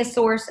can be a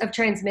source of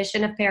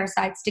transmission of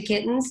parasites to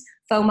kittens.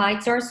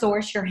 Fomites are a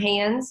source. Your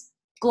hands,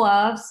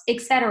 gloves,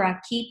 etc.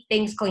 Keep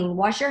things clean.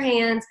 Wash your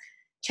hands.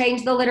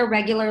 Change the litter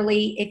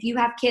regularly. If you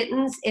have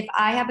kittens, if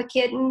I have a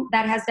kitten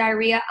that has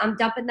diarrhea, I'm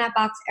dumping that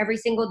box every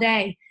single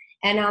day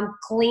and I'm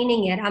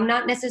cleaning it. I'm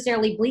not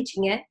necessarily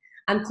bleaching it.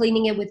 I'm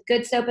cleaning it with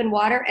good soap and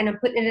water, and I'm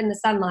putting it in the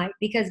sunlight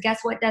because guess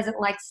what doesn't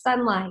like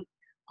sunlight?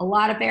 A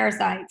lot of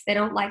parasites. They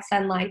don't like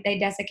sunlight. They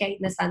desiccate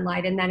in the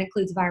sunlight, and that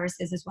includes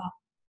viruses as well.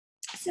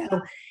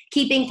 So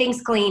keeping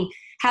things clean.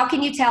 How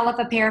can you tell if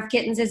a pair of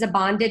kittens is a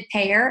bonded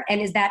pair, and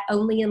is that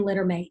only in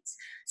litter mates?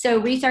 So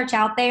research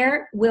out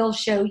there will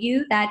show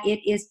you that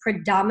it is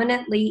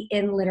predominantly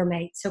in litter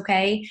mates,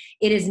 okay?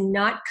 It is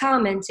not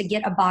common to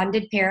get a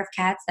bonded pair of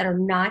cats that are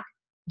not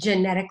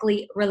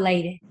genetically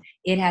related.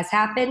 It has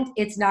happened.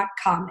 It's not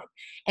common.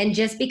 And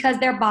just because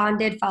they're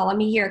bonded, follow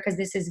me here because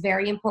this is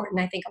very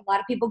important. I think a lot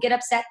of people get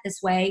upset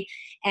this way,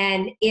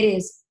 and it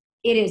is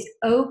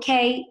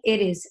okay.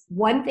 It is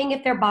one thing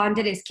if they're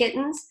bonded as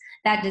kittens.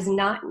 That does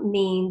not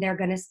mean they're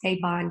going to stay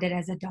bonded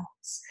as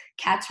adults.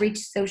 Cats reach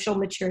social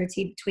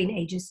maturity between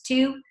ages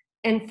 2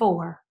 and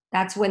 4.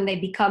 That's when they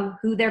become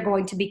who they're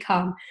going to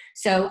become.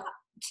 So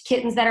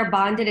kittens that are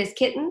bonded as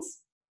kittens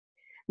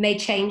may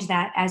change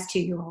that as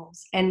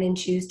 2-year-olds and then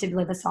choose to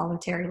live a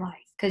solitary life.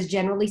 Because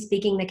generally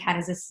speaking, the cat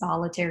is a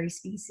solitary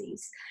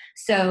species.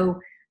 So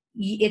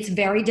it's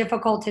very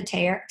difficult to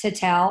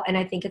tell, and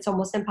I think it's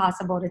almost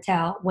impossible to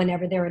tell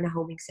whenever they're in a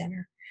homing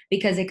center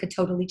because it could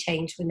totally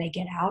change when they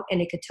get out, and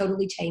it could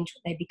totally change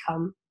when they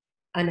become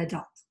an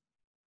adult.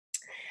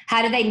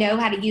 How do they know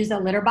how to use a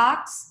litter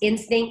box?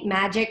 Instinct,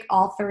 magic,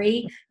 all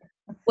three?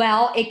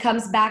 Well, it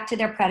comes back to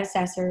their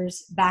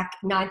predecessors back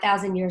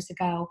 9,000 years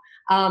ago.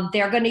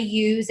 They're going to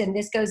use, and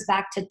this goes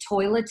back to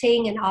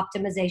toileting and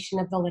optimization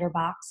of the litter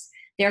box.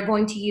 They're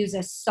going to use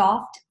a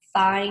soft,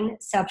 fine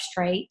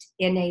substrate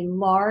in a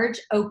large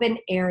open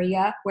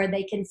area where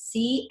they can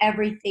see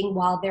everything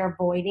while they're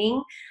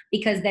voiding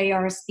because they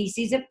are a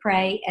species of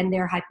prey and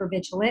they're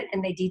hypervigilant,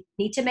 and they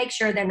need to make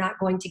sure they're not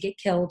going to get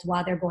killed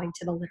while they're going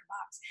to the litter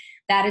box.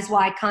 That is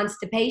why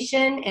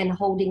constipation and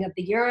holding of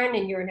the urine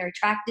and urinary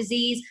tract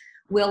disease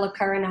will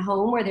occur in a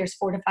home where there's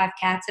 4 to 5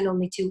 cats and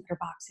only 2 litter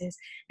boxes.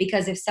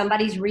 Because if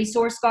somebody's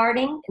resource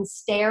guarding and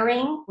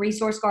staring,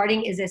 resource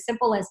guarding is as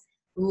simple as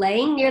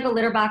laying near the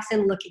litter box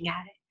and looking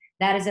at it.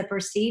 That is a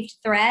perceived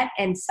threat,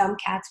 and some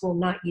cats will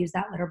not use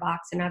that litter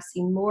box. And I've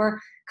seen more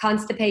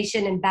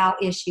constipation and bowel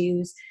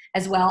issues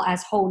as well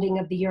as holding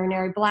of the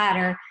urinary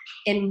bladder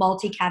in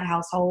multi-cat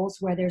households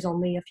where there's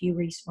only a few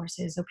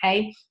resources,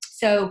 okay?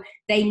 So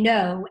they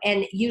know,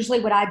 and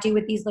usually what I do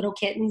with these little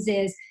kittens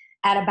is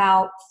at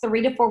about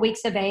 3 to 4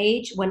 weeks of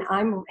age, when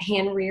I'm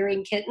hand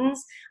rearing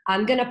kittens,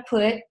 I'm gonna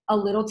put a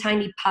little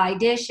tiny pie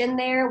dish in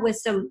there with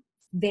some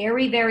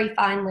very, very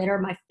fine litter.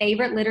 My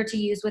favorite litter to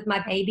use with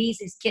my babies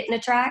is Kitten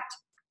Attract.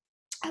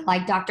 I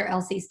like Dr.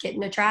 Elsie's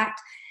Kitten Attract.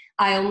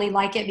 I only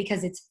like it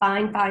because it's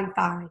fine, fine,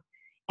 fine.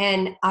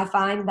 And I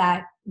find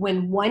that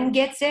when one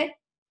gets it,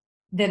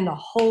 then the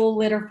whole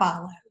litter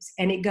follows,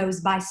 and it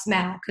goes by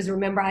smell. Because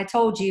remember, I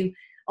told you,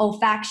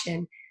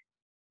 olfaction.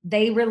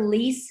 They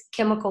release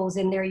chemicals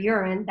in their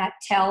urine that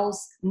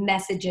tells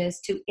messages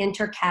to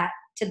enter cat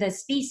to the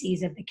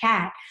species of the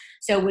cat.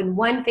 So when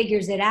one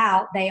figures it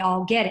out, they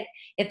all get it.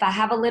 If I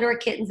have a litter of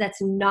kittens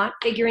that's not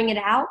figuring it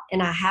out,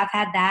 and I have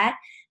had that,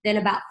 then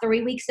about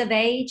 3 weeks of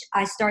age,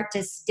 I start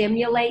to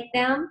stimulate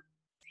them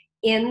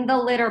in the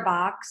litter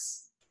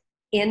box,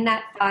 in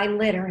that fine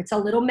litter. It's a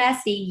little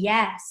messy,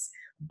 yes,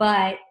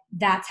 but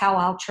that's how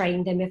I'll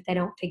train them if they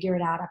don't figure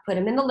it out. I put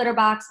them in the litter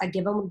box. I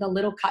give them the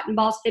little cotton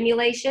ball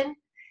stimulation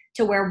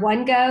to where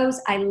one goes.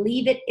 I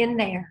leave it in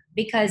there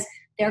because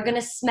they're going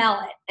to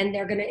smell it and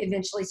they're going to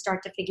eventually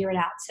start to figure it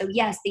out. So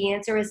yes, the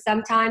answer is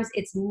sometimes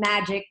it's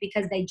magic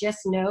because they just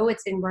know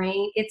it's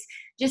ingrained. It's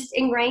just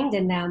ingrained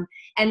in them.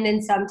 And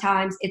then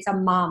sometimes it's a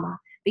mama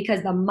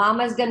because the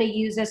mama's going to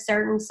use a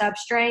certain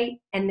substrate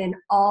and then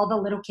all the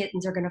little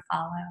kittens are going to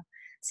follow.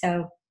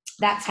 So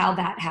that's how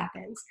that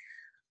happens.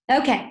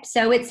 Okay,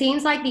 so it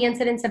seems like the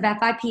incidence of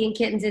FIP in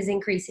kittens is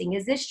increasing.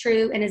 Is this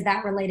true, and is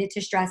that related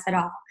to stress at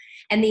all?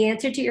 And the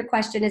answer to your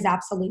question is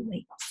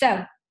absolutely.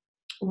 So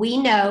we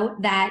know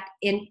that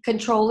in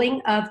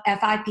controlling of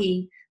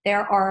FIP,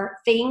 there are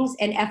things,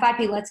 and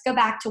FIP, let's go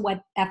back to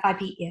what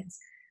FIP is.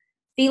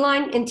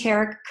 Feline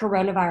enteric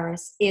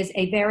coronavirus is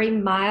a very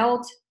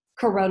mild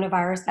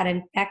coronavirus that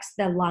infects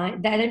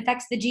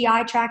the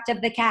GI tract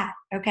of the cat,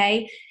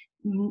 okay?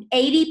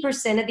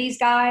 80% of these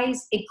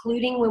guys,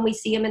 including when we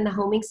see them in the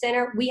homing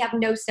center, we have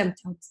no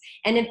symptoms.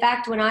 And in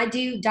fact, when I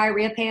do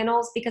diarrhea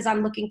panels, because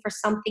I'm looking for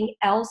something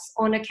else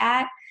on a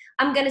cat,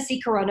 I'm going to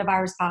see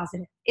coronavirus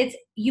positive. It's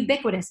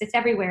ubiquitous. It's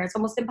everywhere. It's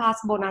almost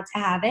impossible not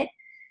to have it.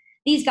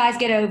 These guys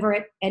get over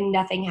it and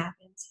nothing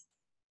happens.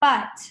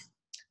 But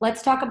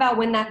let's talk about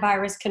when that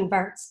virus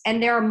converts.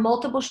 And there are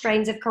multiple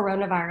strains of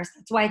coronavirus.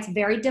 That's why it's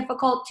very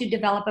difficult to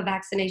develop a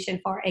vaccination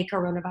for a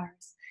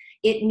coronavirus.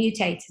 It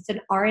mutates. It's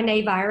an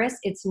RNA virus.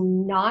 It's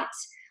not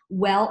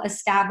well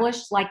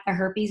established like the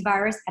herpes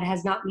virus that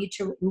has not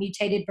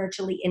mutated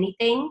virtually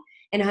anything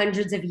in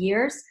hundreds of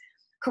years.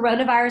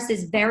 Coronavirus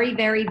is very,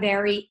 very,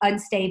 very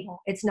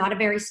unstable. It's not a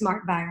very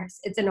smart virus.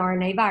 It's an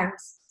RNA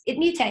virus. It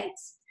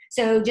mutates.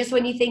 So just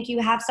when you think you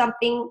have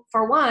something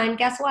for one,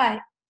 guess what?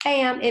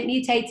 Bam, it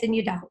mutates and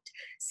you don't.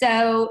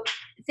 So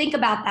think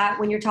about that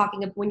when you're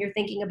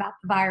thinking about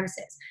the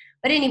viruses.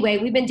 But anyway,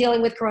 we've been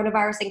dealing with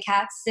coronavirus in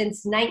cats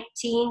since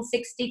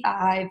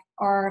 1965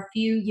 or a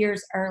few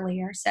years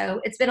earlier. So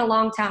it's been a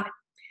long time.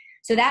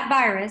 So that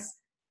virus,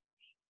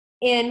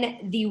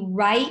 in the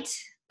right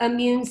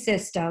immune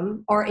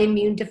system or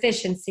immune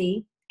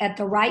deficiency, at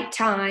the right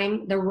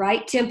time, the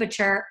right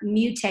temperature,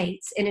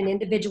 mutates in an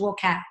individual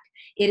cat.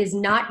 It has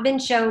not been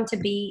shown to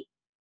be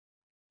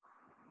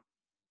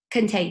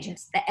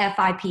contagious, the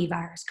FIP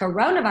virus.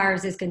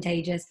 Coronavirus is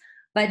contagious,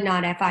 but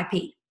not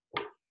FIP.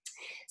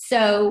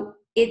 So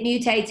it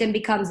mutates and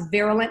becomes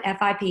virulent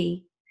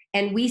FIP,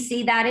 and we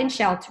see that in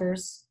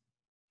shelters.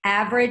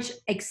 Average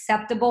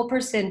acceptable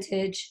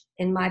percentage,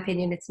 in my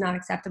opinion, it's not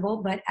acceptable,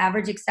 but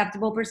average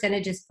acceptable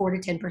percentage is 4 to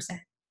 10%.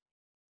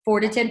 4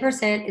 to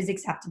 10% is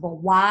acceptable.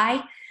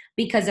 Why?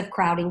 Because of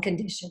crowding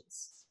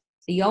conditions.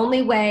 The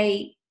only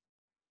way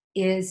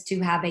is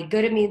to have a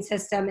good immune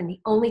system, and the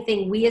only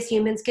thing we as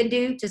humans can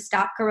do to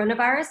stop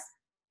coronavirus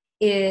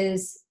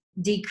is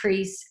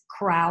decrease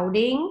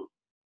crowding.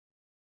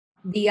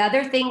 The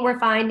other thing we're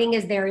finding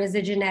is there is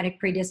a genetic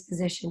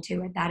predisposition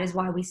to it. That is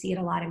why we see it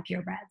a lot in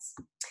purebreds.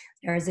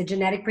 There is a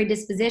genetic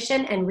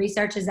predisposition, and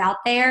research is out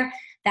there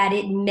that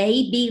it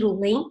may be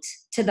linked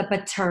to the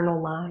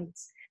paternal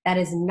lines. That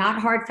is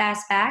not hard,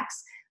 fast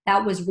facts.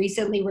 That was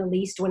recently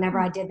released whenever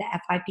I did the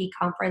FIP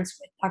conference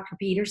with Dr.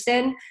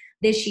 Peterson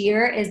this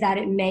year, is that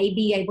it may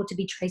be able to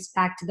be traced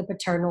back to the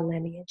paternal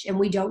lineage, and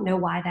we don't know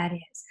why that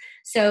is.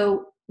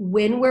 So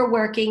when we're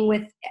working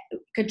with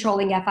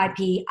controlling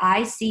FIP,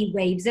 I see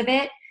waves of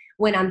it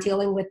when I'm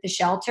dealing with the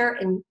shelter,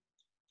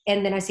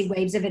 and then I see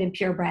waves of it in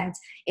purebreds.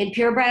 In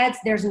purebreds,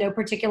 there's no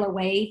particular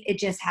wave. It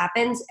just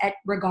happens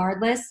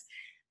regardless.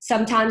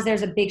 Sometimes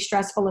there's a big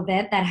stressful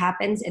event that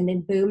happens, and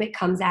then boom, it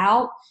comes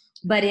out.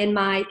 But in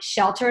my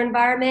shelter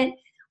environment,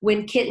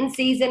 when kitten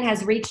season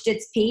has reached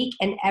its peak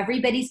and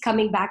everybody's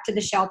coming back to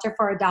the shelter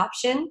for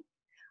adoption,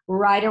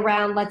 right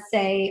around, let's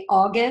say,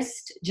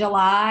 August,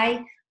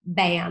 July,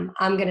 bam,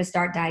 I'm going to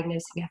start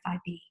diagnosing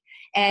FIP.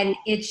 And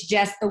it's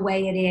just the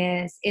way it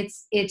is.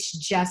 It's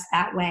just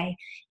that way.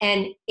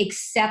 And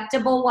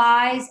acceptable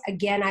wise,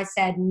 again, I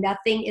said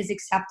nothing is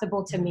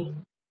acceptable to me,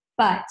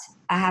 but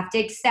I have to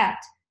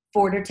accept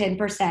 4 to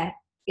 10%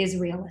 is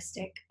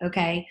realistic.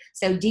 Okay.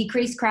 So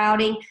decrease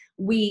crowding.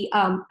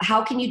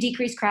 How can you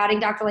decrease crowding,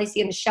 Dr. Lacie,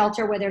 in a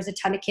shelter where there's a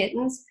ton of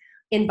kittens?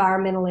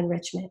 Environmental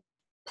enrichment,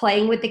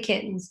 playing with the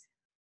kittens,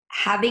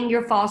 having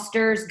your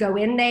fosters go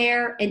in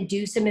there and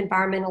do some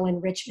environmental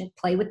enrichment,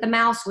 play with the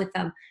mouse with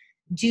them,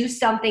 do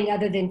something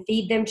other than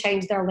feed them,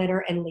 change their litter,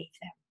 and leave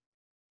them.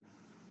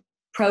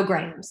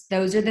 Programs.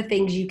 Those are the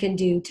things you can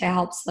do to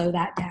help slow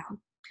that down.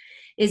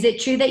 Is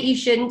it true that you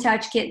shouldn't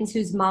touch kittens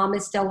whose mom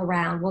is still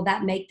around? Will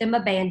that make them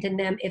abandon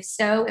them? If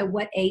so, at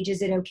what age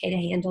is it okay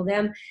to handle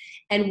them?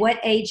 And what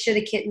age should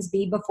the kittens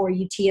be before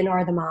you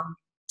TNR the mom?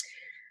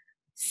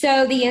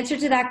 So the answer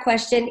to that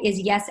question is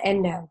yes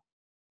and no.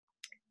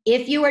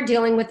 If you are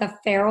dealing with a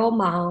feral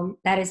mom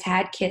that has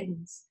had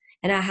kittens,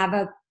 and I have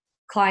a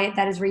client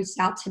that has reached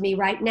out to me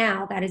right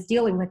now that is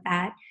dealing with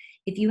that.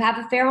 If you have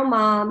a feral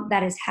mom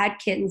that has had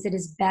kittens, it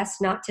is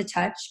best not to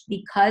touch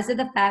because of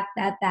the fact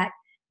that that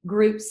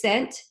group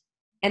scent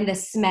and the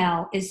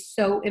smell is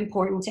so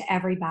important to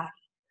everybody.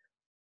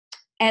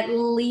 At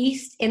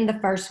least in the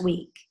first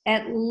week.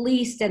 At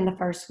least in the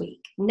first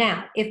week.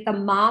 Now, if the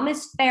mom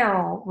is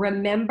feral,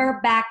 remember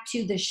back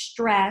to the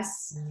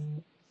stress,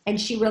 and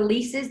she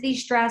releases the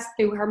stress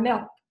through her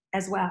milk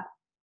as well.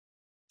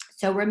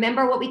 So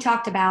remember what we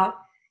talked about.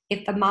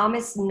 If the mom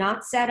is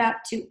not set up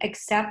to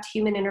accept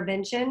human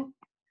intervention,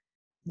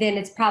 then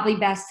it's probably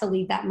best to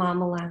leave that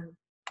mom alone.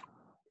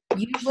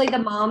 Usually the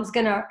mom's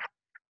gonna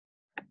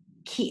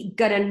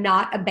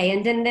not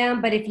abandon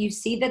them, but if you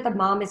see that the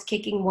mom is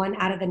kicking one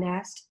out of the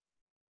nest,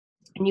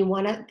 and you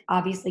want to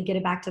obviously get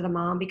it back to the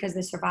mom because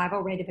the survival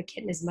rate of a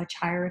kitten is much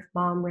higher if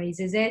mom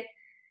raises it,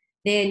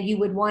 then you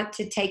would want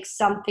to take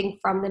something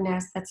from the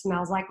nest that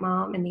smells like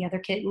mom and the other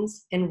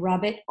kittens and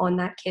rub it on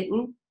that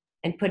kitten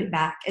and put it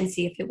back and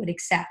see if it would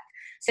accept.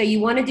 So you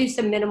want to do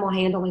some minimal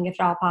handling if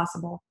at all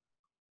possible.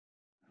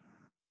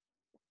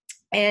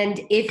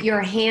 And if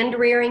you're hand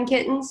rearing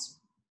kittens,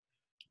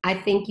 I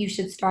think you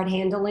should start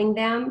handling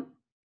them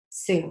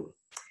soon,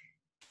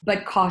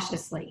 but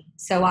cautiously.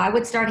 So I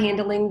would start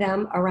handling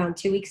them around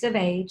 2 weeks of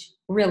age,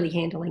 really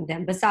handling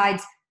them.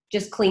 Besides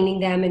just cleaning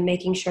them and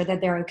making sure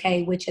that they're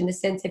okay, which in the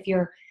sense, if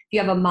you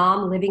have a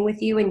mom living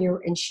with you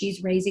and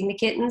she's raising the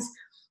kittens,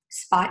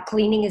 spot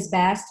cleaning is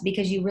best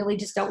because you really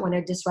just don't want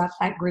to disrupt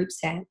that group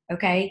scent.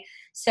 Okay.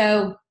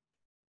 So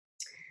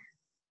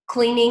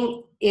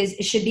cleaning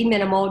should be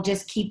minimal.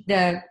 Just keep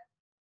the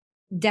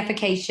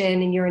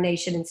defecation and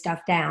urination and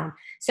stuff down.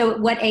 So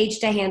what age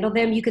to handle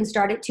them? You can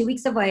start at 2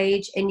 weeks of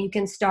age, and you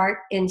can start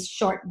in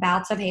short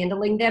bouts of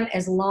handling them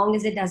as long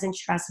as it doesn't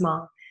stress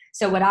mom.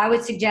 So what I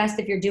would suggest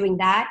if you're doing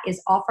that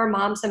is offer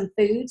mom some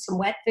food, some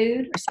wet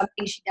food or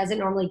something she doesn't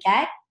normally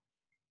get,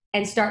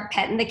 and start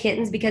petting the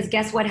kittens, because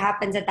guess what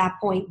happens at that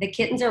point? The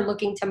kittens are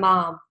looking to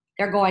mom.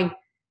 They're going,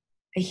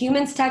 a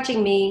human's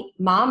touching me.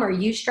 Mom, are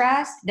you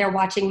stressed? They're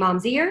watching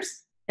mom's ears.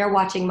 They're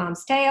watching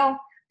mom's tail.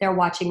 They're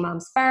watching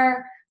mom's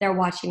fur. They're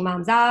watching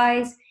mom's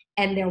eyes,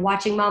 and they're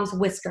watching mom's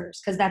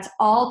whiskers, because that's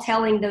all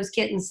telling those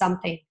kittens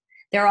something.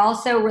 They're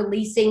also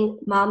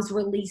mom's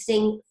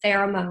releasing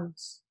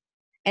pheromones.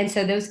 And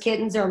so those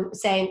kittens are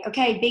saying,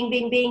 okay, bing,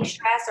 bing, bing,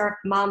 stress, or if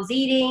mom's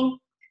eating,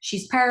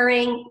 she's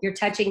purring, you're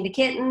touching the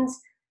kittens.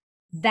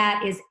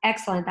 That is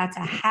excellent. That's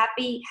a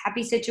happy,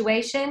 happy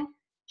situation.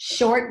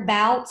 Short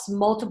bouts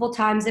multiple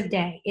times a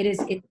day. It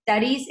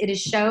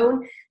is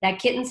shown that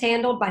kittens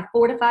handled by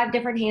 4 to 5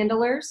 different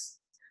handlers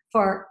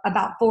for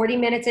about 40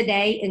 minutes a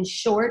day in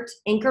short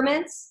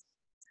increments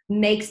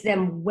makes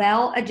them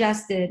well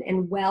adjusted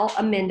and well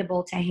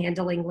amendable to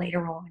handling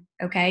later on.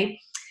 Okay.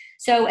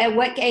 So at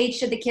what age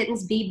should the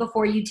kittens be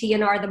before you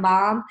TNR the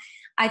mom?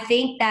 I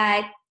think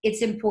that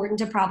it's important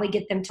to probably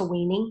get them to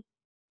weaning.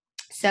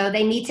 So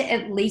they need to,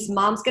 at least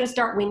mom's going to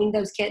start weaning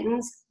those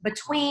kittens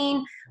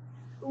between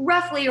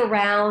roughly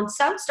around,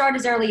 some start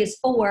as early as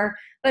 4,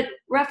 but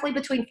roughly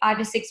between 5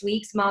 to 6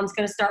 weeks, mom's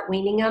going to start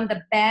weaning them.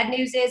 The bad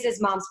news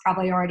is mom's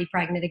probably already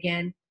pregnant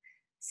again.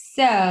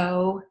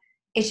 So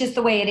it's just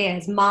the way it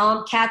is.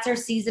 Cats are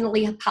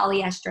seasonally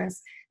polyestrous.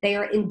 They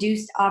are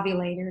induced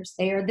ovulators.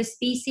 They are the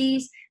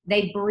species.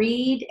 They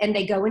breed and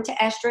they go into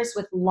estrus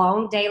with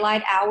long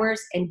daylight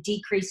hours and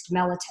decreased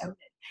melatonin.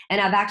 And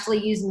I've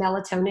actually used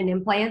melatonin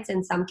implants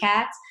in some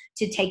cats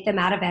to take them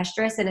out of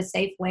estrus in a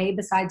safe way,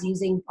 besides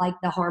using like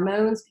the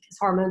hormones, because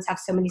hormones have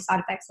so many side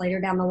effects later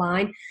down the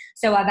line.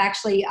 So I've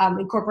actually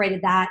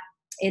incorporated that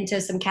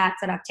into some cats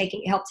that I've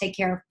helped take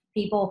care of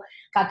people.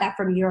 Got that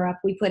from Europe.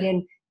 We put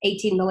in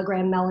 18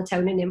 milligram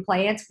melatonin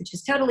implants, which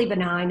is totally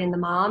benign in the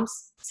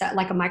moms. So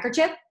like a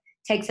microchip,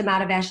 takes them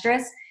out of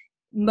estrus.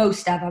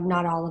 Most of them,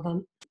 not all of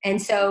them.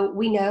 And so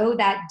we know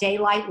that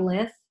daylight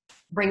length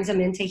brings them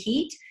into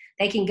heat.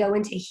 They can go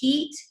into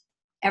heat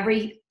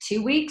every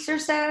 2 weeks or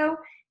so.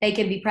 They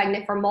can be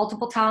pregnant for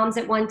multiple times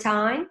at one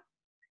time,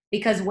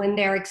 because when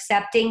they're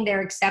accepting,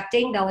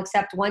 they'll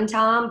accept one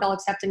time, they'll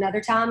accept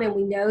another time. And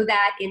we know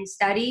that in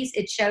studies,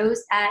 it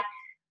shows that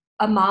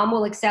a mom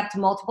will accept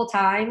multiple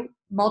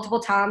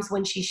times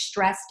when she's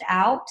stressed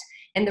out.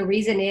 And the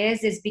reason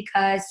is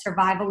because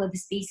survival of the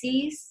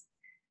species.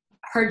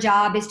 Her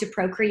job is to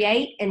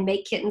procreate and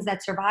make kittens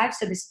that survive,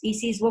 so the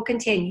species will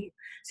continue.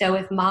 So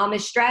if mom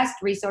is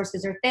stressed,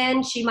 resources are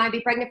thin, she might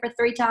be pregnant for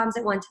 3 times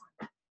at one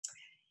time.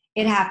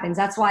 It happens.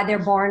 That's why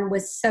they're born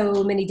with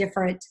so many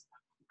different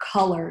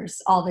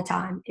colors all the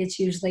time. It's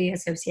usually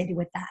associated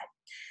with that.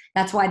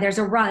 That's why there's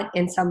a runt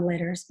in some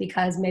litters,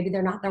 because maybe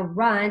they're not the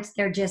runt,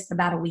 they're just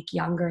about a week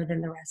younger than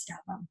the rest of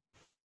them.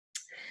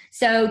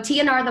 So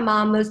TNR the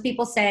mom, most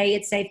people say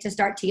it's safe to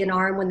start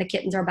TNR when the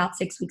kittens are about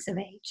 6 weeks of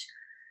age.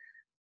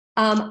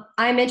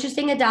 I'm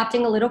interested in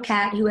adopting a little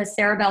cat who has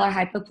cerebellar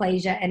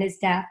hypoplasia and is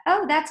deaf.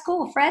 Oh, that's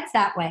cool. Fred's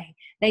that way.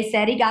 They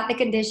said he got the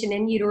condition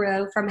in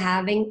utero from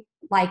having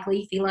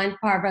likely feline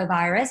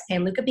parvovirus,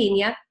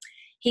 panleukopenia.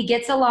 He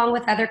gets along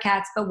with other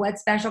cats, but what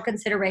special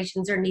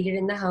considerations are needed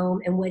in the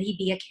home, and would he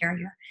be a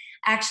carrier?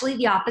 Actually,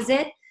 the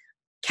opposite.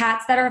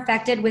 Cats that are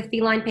affected with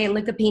feline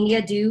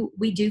panleukopenia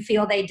we do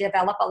feel they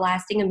develop a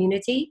lasting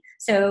immunity.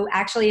 So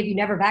actually, if you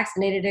never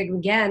vaccinated it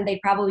again,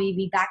 they'd probably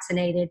be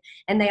vaccinated.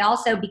 And they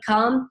also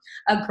become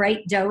a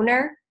great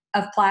donor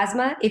of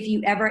plasma. If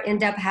you ever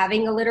end up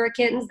having a litter of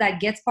kittens that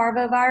gets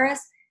parvovirus,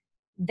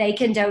 they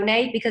can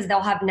donate because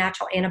they'll have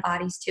natural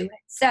antibodies to it.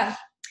 So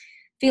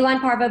feline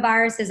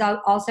parvovirus is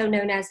also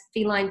known as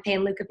feline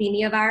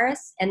panleukopenia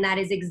virus, and that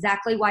is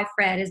exactly why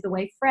Fred is the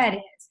way Fred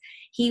is.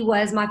 He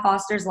was my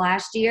foster's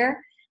last year.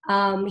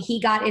 He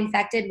got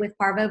infected with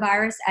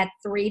parvovirus at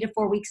 3 to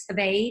 4 weeks of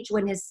age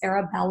when his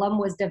cerebellum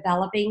was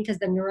developing, because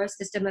the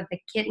neurosystem of the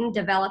kitten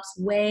develops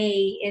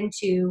way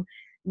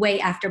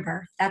after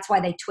birth. That's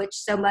why they twitch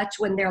so much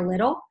when they're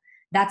little.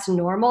 That's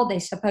normal. They're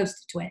supposed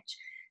to twitch.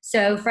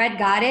 So Fred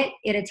got it.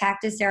 It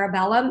attacked his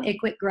cerebellum. It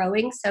quit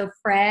growing. So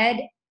Fred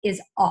is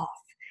off.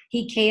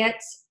 He can't,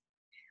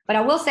 but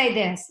I will say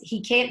this,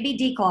 he can't be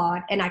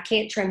declawed, and I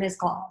can't trim his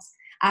claws.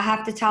 I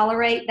have to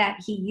tolerate that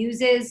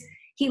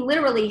he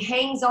literally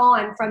hangs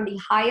on from the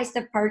highest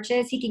of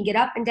perches. He can get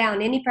up and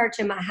down any perch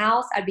in my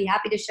house. I'd be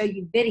happy to show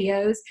you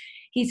videos.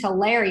 He's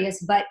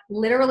hilarious, but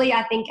literally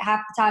I think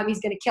half the time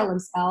he's going to kill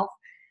himself.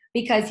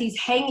 because he's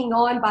hanging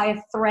on by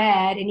a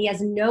thread and he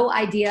has no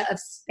idea of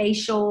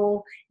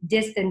spatial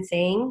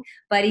distancing,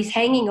 but he's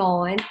hanging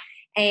on.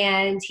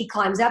 And he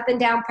climbs up and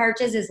down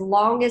perches as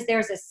long as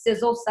there's a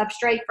sizzle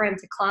substrate for him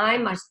to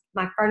climb.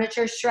 My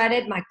furniture's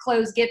shredded, my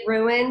clothes get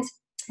ruined.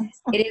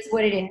 It is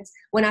what it is.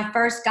 When I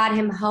first got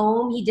him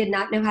home, he did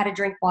not know how to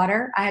drink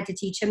water. I had to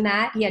teach him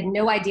that. He had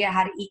no idea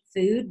how to eat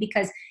food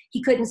because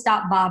he couldn't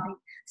stop bobbing.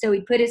 So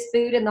he put his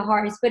face in the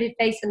hard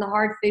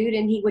food,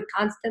 and he would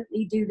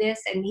constantly do this,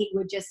 and he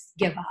would just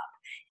give up.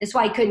 That's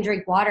why he couldn't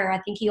drink water.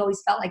 I think he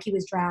always felt like he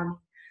was drowning.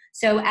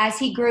 So as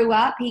he grew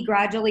up, he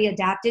gradually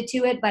adapted to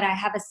it, but I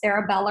have a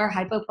cerebellar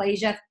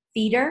hypoplasia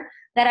feeder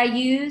that I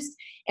used.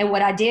 And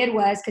what I did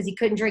was, because he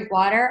couldn't drink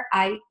water,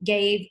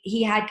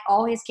 he had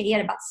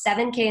about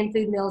 7 canned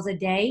food meals a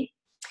day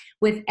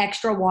with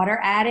extra water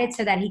added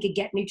so that he could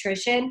get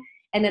nutrition.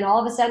 And then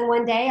all of a sudden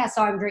one day I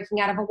saw him drinking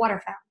out of a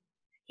water fountain.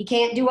 He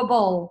can't do a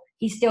bowl.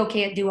 He still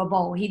can't do a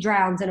bowl. He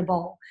drowns in a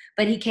bowl,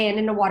 but he can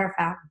in a water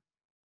fountain.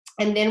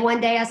 And then one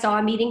day I saw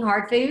him eating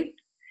hard food.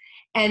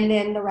 And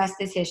then the rest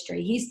is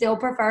history. He still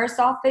prefers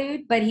soft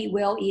food, but he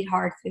will eat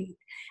hard food.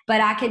 But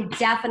I can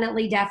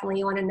definitely,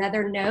 on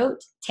another note,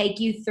 take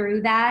you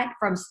through that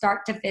from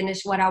start to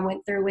finish, what I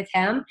went through with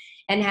him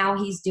and how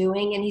he's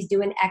doing. And he's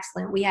doing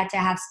excellent. We had to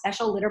have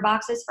special litter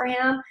boxes for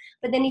him,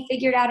 but then he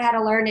figured out how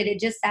to learn it. It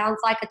just sounds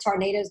like a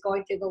tornado is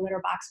going through the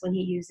litter box when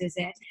he uses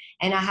it.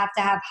 And I have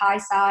to have high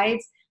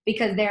sides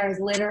because there is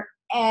litter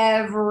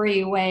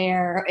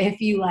everywhere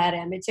if you let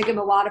him. It took him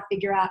a while to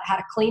figure out how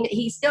to clean it.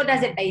 He still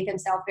doesn't bathe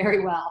himself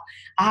very well.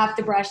 I have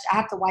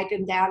to wipe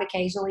him down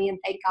occasionally, and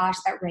thank gosh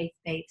that Rafe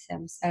bathes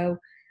him, so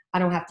I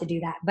don't have to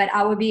do that. But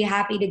I would be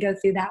happy to go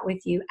through that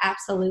with you.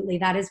 Absolutely.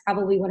 That is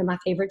probably one of my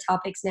favorite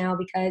topics now,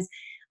 because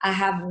I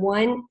have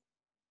one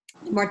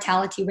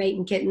mortality rate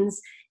in kittens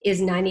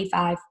is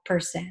 95%.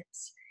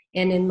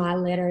 And in my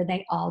litter,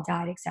 they all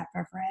died except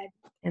for Fred.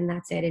 And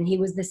that's it. And he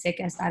was the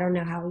sickest. I don't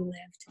know how he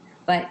lived,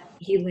 but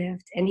he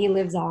lived, and he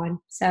lives on.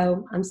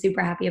 So I'm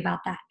super happy about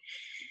that.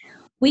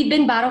 We've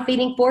been bottle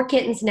feeding 4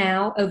 kittens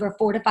now, over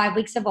 4 to 5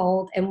 weeks of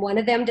old, and one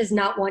of them does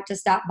not want to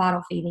stop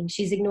bottle feeding.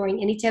 She's ignoring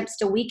any attempts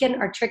to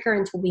weaken or trick her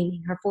into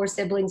weaning. Her 4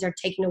 siblings are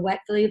taking a wet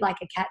food like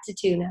a cat to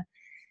tuna.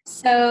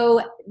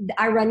 So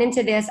I run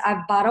into this.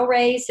 I've bottle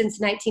raised since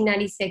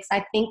 1996.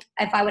 I think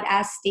if I would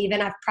ask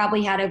Steven, I've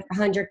probably had over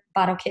 100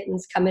 bottle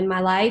kittens come in my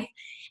life,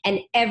 and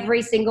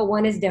every single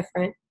one is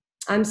different.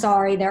 I'm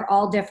sorry, they're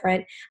all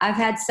different. I've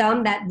had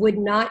some that would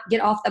not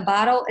get off the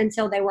bottle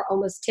until they were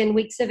almost 10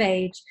 weeks of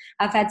age.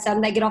 I've had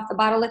some that get off the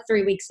bottle at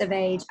 3 weeks of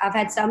age. I've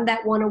had some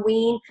that want to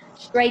wean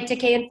straight to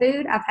canned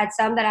food. I've had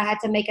some that I had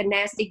to make a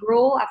nasty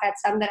gruel. I've had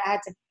some that I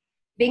had to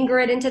finger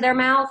it into their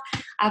mouth.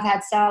 I've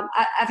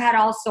had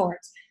all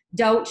sorts.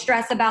 Don't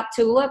stress about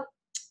Tulip.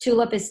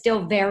 Tulip is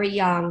still very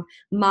young.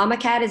 Mama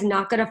cat is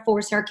not going to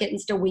force her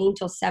kittens to wean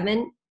till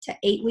 7 to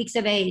 8 weeks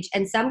of age.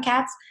 And some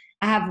cats,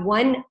 I have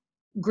one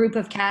group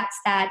of cats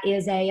that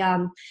is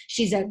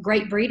she's a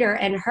great breeder,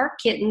 and her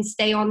kittens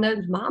stay on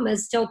those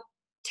mamas till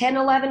 10,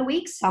 11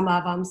 weeks, some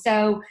of them.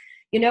 So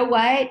you know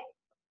what?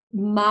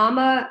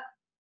 Mama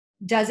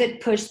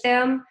doesn't push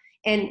them.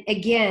 And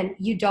again,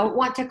 you don't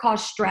want to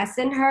cause stress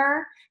in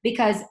her,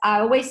 because I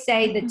always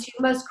say the 2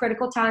 most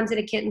critical times in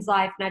a kitten's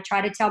life, and I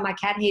try to tell my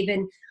Cat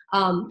Haven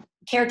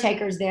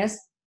caretakers this,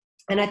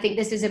 and I think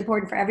this is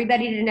important for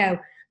everybody to know: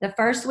 the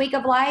first week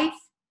of life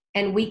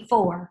and week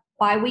 4.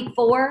 Why week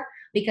 4?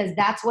 Because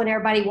that's when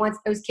everybody wants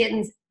those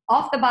kittens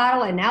off the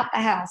bottle and out the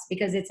house,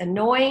 because it's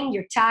annoying,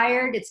 you're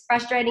tired, it's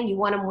frustrating, you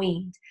want them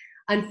weaned.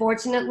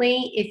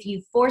 Unfortunately, if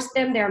you force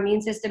them, their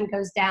immune system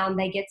goes down,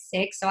 they get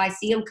sick. So I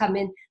see them come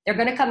in, they're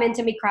going to come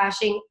into me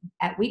crashing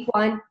at week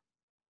 1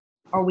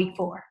 or week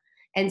 4.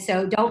 And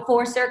so don't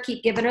force her,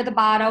 keep giving her the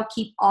bottle,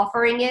 keep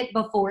offering it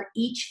before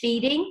each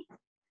feeding.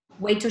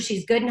 Wait till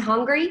she's good and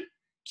hungry,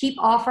 keep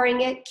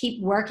offering it,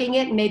 keep working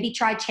it, maybe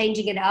try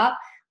changing it up.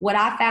 What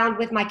I found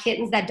with my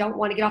kittens that don't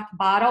want to get off the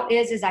bottle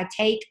is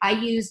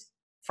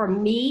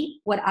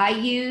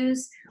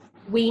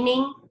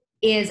weaning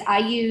is I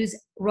use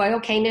Royal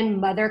Canin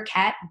mother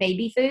cat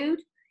baby food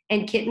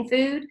and kitten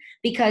food,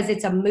 because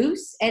it's a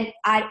mousse, and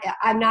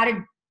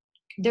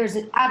there's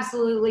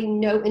absolutely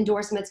no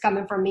endorsements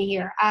coming from me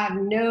here.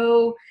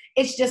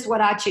 It's just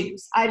what I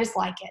choose. I just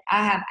like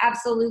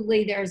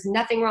it. There's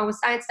nothing wrong with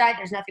Science Diet.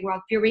 There's nothing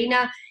wrong with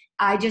Purina.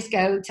 I just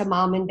go to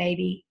mom and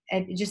baby,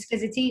 just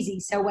because it's easy.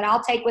 So what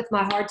I'll take with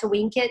my hard to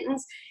wean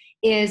kittens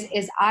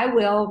is I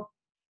will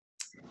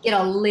get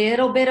a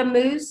little bit of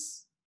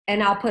mousse,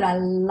 and I'll put a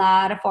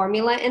lot of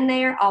formula in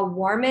there. I'll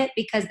warm it,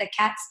 because the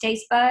cat's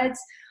taste buds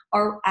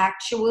are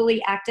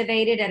actually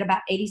activated at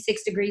about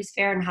 86 degrees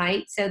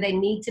Fahrenheit. So they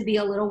need to be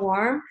a little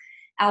warm.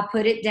 I'll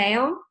put it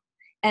down,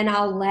 and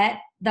I'll let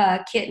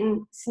the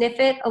kitten sniff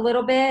it a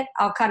little bit.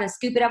 I'll kind of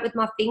scoop it up with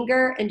my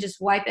finger and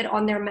just wipe it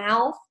on their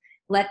mouth.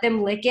 Let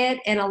them lick it,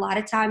 and a lot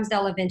of times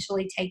they'll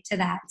eventually take to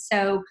that.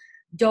 So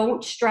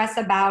don't stress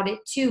about it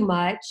too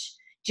much.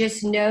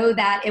 Just know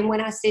that, and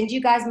when I send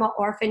you guys my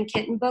orphan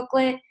kitten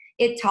booklet,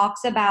 it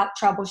talks about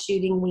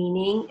troubleshooting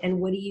weaning and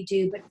what do you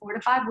do. But 4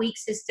 to 5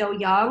 weeks is still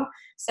young,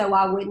 so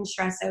I wouldn't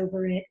stress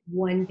over it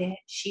one bit.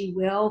 She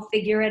will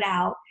figure it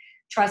out.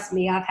 Trust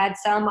me, I've had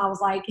some, I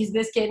was like, is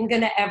this kitten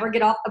going to ever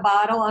get off the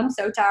bottle? I'm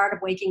so tired of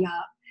waking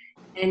up.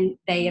 And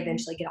they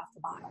eventually get off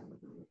the bottle.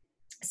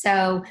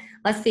 So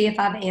let's see if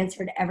I've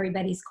answered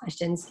everybody's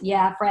questions.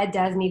 Yeah, Fred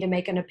does need to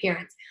make an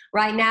appearance.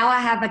 Right now I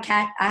have a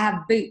cat, I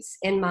have Boots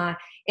in my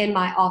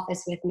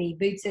office with me.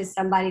 Boots is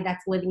somebody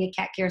that's living at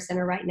Cat Care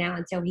Center right now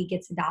until he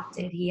gets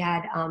adopted. He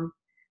had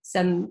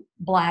some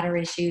bladder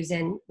issues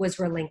and was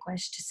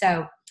relinquished.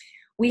 So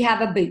we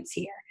have a Boots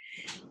here.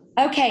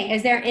 Okay,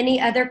 is there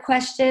any other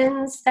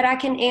questions that I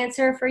can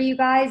answer for you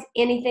guys?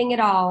 Anything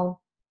at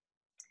all?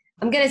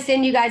 I'm going to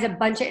send you guys a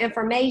bunch of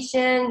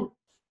information,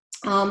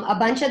 a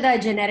bunch of the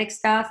genetic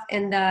stuff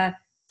and the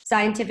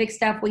scientific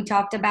stuff we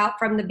talked about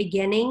from the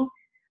beginning.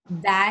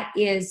 That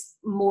is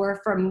more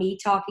from me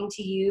talking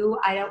to you.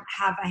 I don't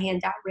have a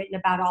handout written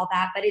about all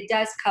that, but it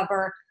does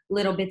cover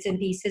little bits and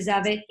pieces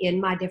of it in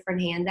my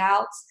different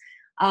handouts.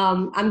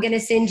 I'm going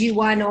to send you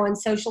one on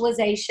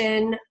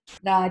socialization,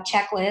 the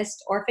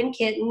checklist, orphan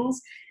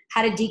kittens,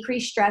 how to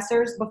decrease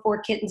stressors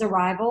before kitten's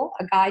arrival,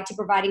 a guide to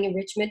providing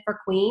enrichment for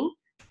queen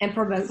and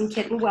promoting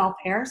kitten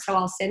welfare. So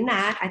I'll send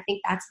that. I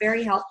think that's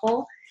very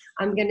helpful.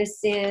 I'm going to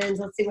send,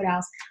 let's see what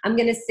else. I'm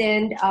going to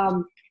send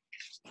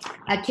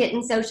a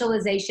kitten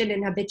socialization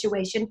and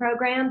habituation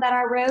program that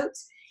I wrote.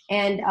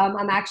 And I'm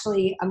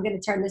going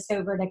to turn this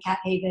over to Cat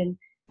Haven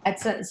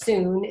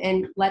soon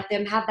and let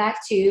them have that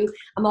too.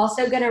 I'm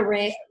also going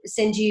to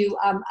send you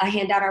a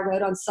handout I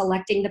wrote on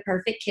selecting the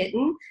perfect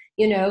kitten.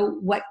 You know,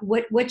 what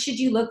should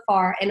you look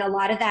for? And a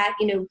lot of that,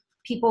 you know,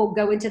 people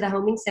go into the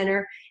homing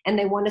center and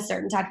they want a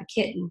certain type of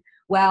kitten.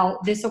 Well,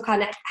 this will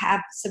kind of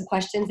have some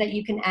questions that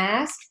you can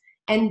ask.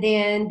 And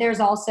then there's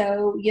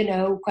also, you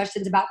know,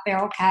 questions about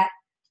feral cat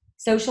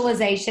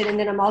socialization. And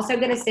then I'm also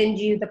going to send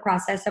you the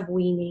process of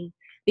weaning,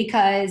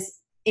 because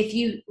if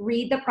you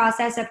read the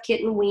process of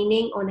kitten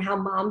weaning on how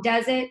mom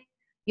does it,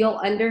 you'll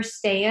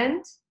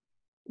understand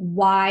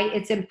why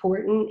it's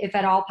important, if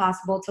at all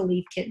possible, to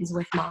leave kittens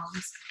with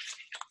moms.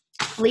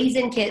 Fleas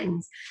and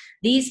kittens.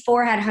 These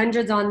 4 had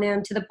hundreds on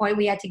them to the point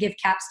we had to give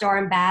Capstar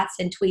and baths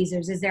and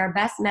tweezers. Is there a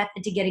best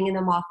method to getting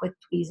them off with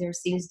tweezers?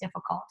 Seems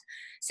difficult.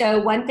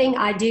 So one thing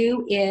I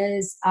do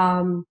is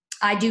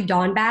I do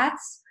dawn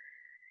baths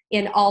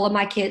in all of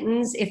my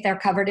kittens if they're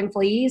covered in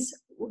fleas.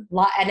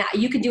 And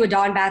you can do a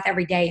dawn bath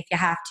every day if you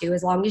have to,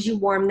 as long as you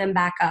warm them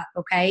back up,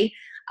 okay?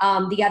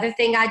 The other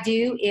thing I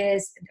do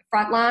is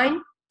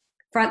Frontline.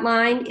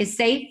 Frontline is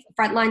safe.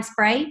 Frontline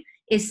spray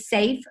is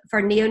safe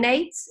for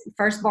neonates,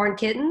 firstborn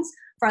kittens.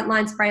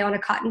 Frontline spray on a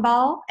cotton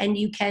ball, and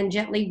you can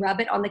gently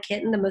rub it on the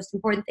kitten. The most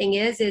important thing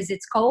is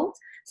it's cold,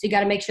 so you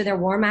got to make sure they're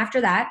warm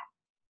after that.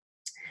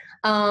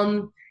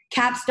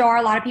 Capstar,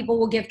 a lot of people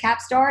will give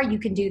Capstar. You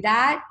can do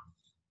that.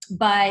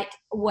 But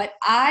what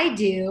I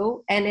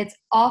do, and it's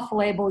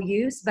off-label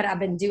use, but I've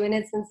been doing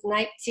it since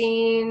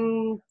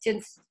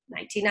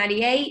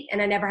 1998,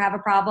 and I never have a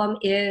problem,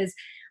 is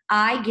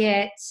I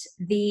get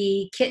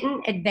the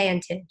Kitten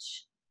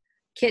Advantage.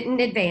 Kitten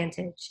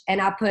Advantage. And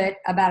I put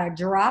about a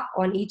drop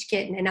on each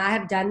kitten. And I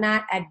have done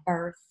that at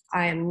birth.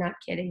 I am not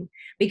kidding.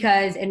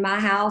 Because in my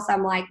house,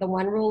 I'm like, the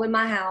one rule in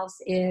my house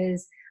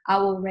is I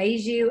will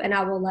raise you and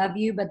I will love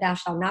you, but thou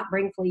shalt not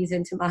bring fleas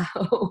into my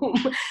home.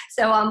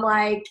 So I'm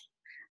like,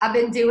 I've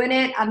been doing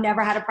it. I've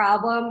never had a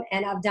problem.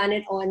 And I've done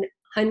it on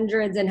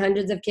hundreds and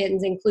hundreds of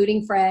kittens,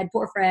 including Fred.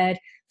 Poor Fred.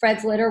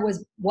 Fred's litter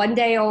was 1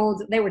 day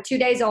old. They were 2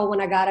 days old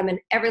when I got them, and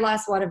every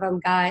last one of them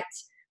got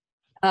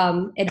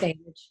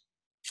Advantage.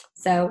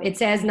 So it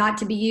says not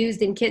to be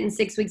used in kittens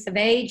 6 weeks of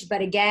age,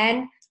 but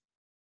again,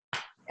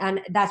 and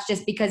that's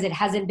just because it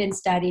hasn't been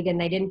studied and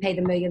they didn't pay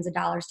the millions of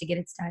dollars to get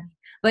it studied,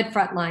 but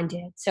Frontline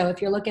did. So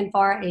if you're looking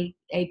for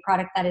a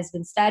product that has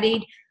been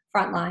studied,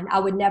 Frontline. I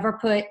would never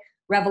put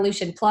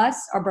Revolution Plus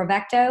or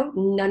Bravecto,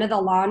 none of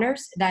the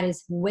Lawners. That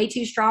is way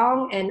too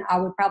strong, and I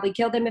would probably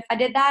kill them if I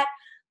did that,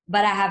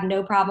 but I have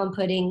no problem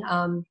putting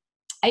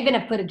I even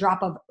have put a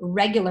drop of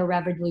regular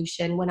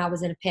Revolution when I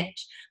was in a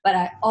pinch. But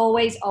I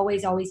always,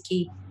 always, always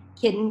keep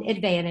Kitten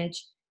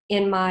Advantage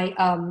in my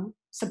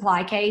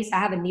supply case. I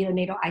have a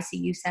neonatal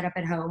ICU set up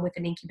at home with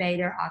an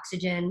incubator,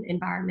 oxygen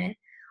environment,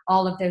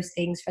 all of those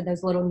things for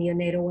those little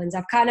neonatal ones.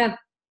 I've kind of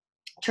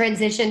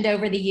transitioned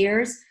over the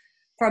years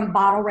from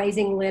bottle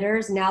raising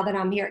litters. Now that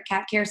I'm here at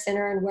Cat Care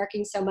Center and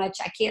working so much,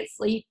 I can't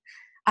sleep.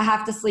 I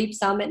have to sleep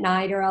some at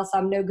night or else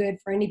I'm no good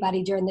for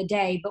anybody during the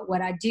day. But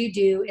what I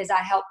do is I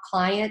help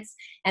clients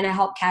and I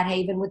help Cat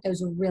Haven with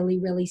those really,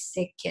 really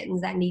sick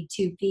kittens that need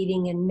tube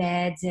feeding and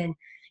meds and,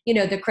 you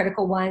know, the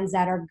critical ones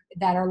that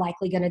are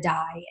likely going to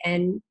die.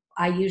 And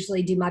I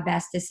usually do my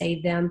best to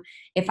save them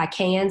if I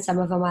can. Some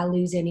of them I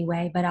lose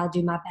anyway, but I'll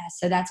do my best.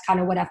 So that's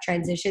kind of what I've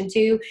transitioned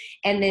to,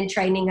 and then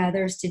training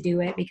others to do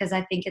it because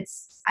I think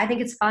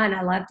it's fun.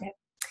 I loved it.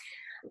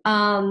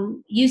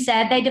 You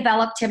said they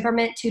develop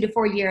temperament 2 to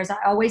 4 years. I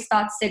always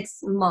thought 6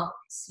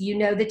 months. You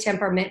know the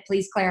temperament.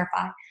 Please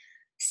clarify.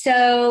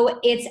 So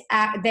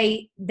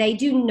they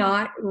do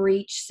not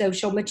reach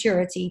social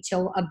maturity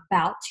till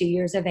about 2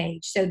 years of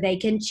age. So they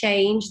can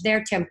change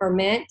their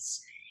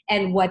temperaments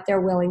and what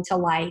they're willing to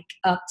like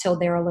up till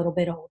they're a little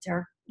bit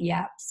older.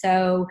 Yeah.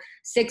 So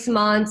 6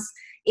 months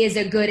is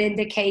a good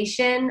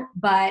indication,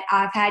 but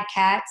I've had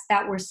cats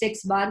that were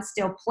 6 months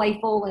still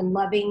playful and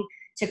loving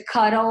to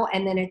cuddle,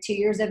 and then at 2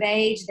 years of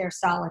age, they're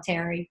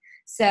solitary.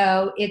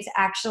 So it's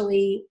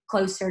actually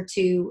closer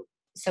to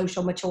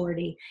social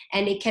maturity,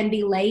 and it can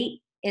be late,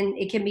 and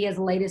it can be as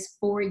late as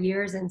 4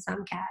 years in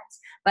some cats.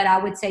 But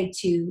I would say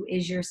 2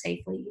 is your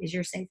safe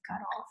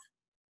cutoff.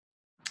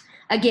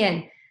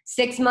 Again,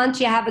 6 months,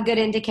 you have a good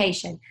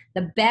indication.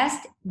 The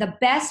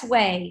best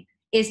way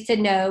is to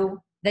know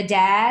the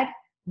dad,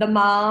 the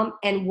mom,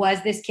 and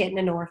was this kitten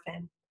an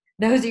orphan?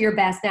 Those are your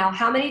best. Now,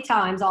 how many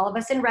times, all of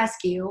us in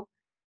rescue,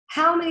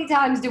 how many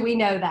times do we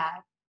know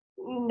that?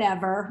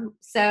 Never.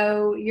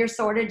 So you're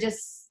sort of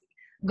just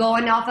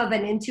going off of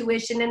an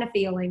intuition and a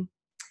feeling.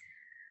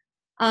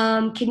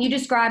 Can you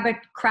describe a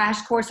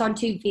crash course on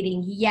tube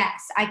feeding?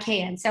 Yes, I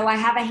can. So I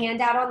have a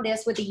handout on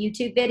this with a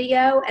YouTube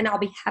video, and I'll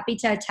be happy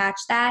to attach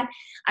that.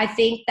 I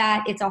think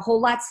that it's a whole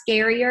lot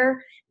scarier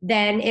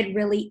than it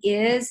really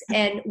is.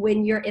 And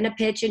when you're in a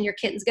pitch and your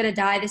kitten's going to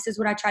die, this is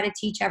what I try to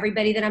teach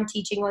everybody that I'm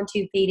teaching on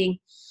tube feeding.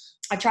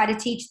 I try to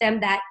teach them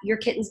that your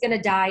kitten's going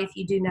to die if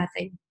you do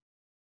nothing.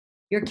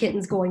 Your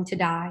kitten's going to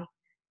die.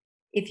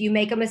 If you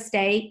make a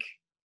mistake,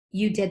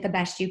 you did the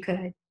best you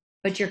could,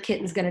 but your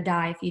kitten's going to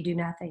die if you do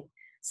nothing.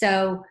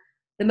 So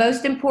the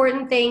most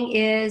important thing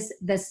is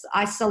this.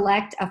 I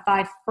select a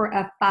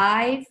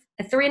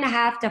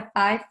 3.5 to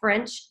 5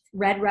 French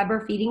red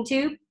rubber feeding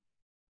tube.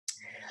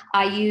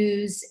 I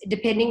use,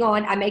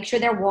 I make sure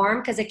they're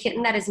warm, because a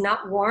kitten that is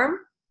not warm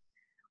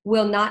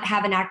will not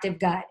have an active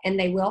gut, and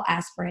they will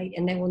aspirate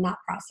and they will not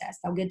process.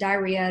 They'll get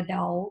diarrhea.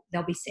 They'll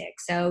be sick.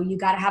 So you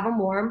got to have them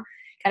warm.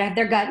 Got to have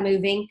their gut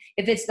moving.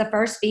 If it's the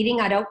first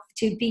feeding, I don't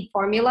tube feed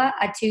formula.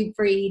 I tube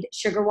feed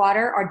sugar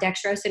water or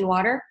dextrose in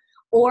water,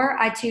 or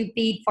I tube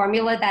feed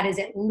formula that is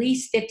at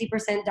least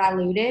 50%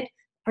 diluted,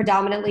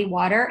 predominantly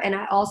water. And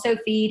I also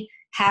feed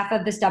half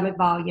of the stomach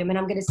volume. And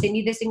I'm going to send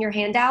you this in your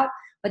handout,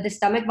 but the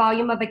stomach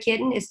volume of a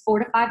kitten is 4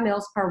 to 5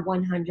 mils per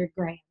 100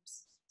 grams.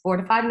 4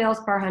 to 5 mils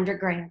per 100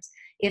 grams.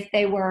 If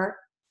they were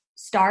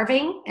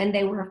starving and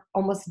they were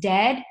almost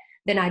dead,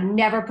 then I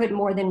never put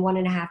more than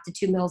 1.5 to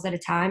 2 mils at a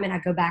time, and I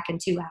go back in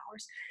 2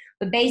 hours.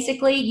 But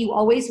basically, you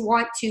always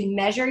want to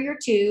measure your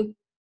tube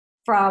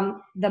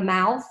from the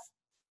mouth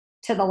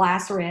to the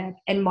last rib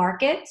and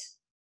mark it.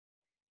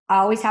 I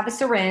always have a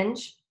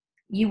syringe.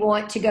 You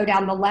want to go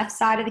down the left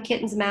side of the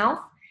kitten's mouth,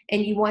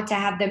 and you want to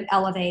have them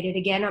elevated.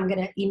 Again,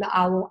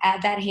 I will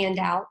add that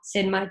handout,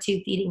 send my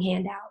tube feeding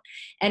handout.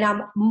 And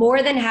I'm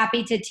more than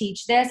happy to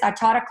teach this. I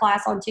taught a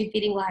class on tube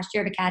feeding last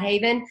year to Cat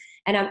Haven,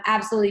 and I'm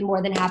absolutely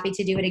more than happy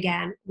to do it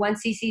again.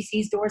 Once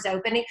CCC's doors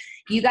opening,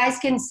 you guys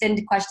can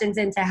send questions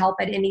in to help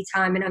at any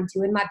time, and I'm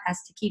doing my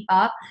best to keep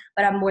up,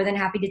 but I'm more than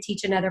happy to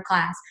teach another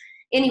class.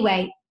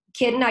 Anyway,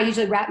 kitten, I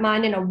usually wrap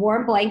mine in a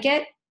warm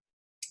blanket.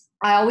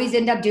 I always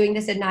end up doing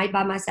this at night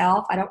by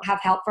myself. I don't have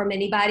help from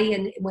anybody,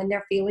 and when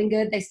they're feeling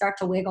good, they start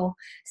to wiggle.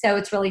 So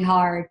it's really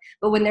hard.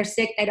 But when they're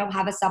sick, they don't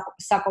have a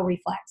suckle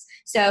reflex.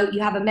 So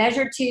you have a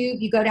measured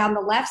tube. You go down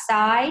the left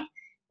side.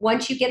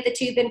 Once you get the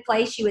tube in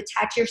place, you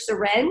attach your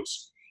syringe,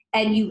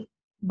 and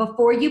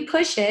before you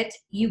push it,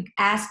 you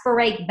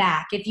aspirate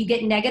back. If you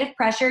get negative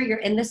pressure, you're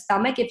in the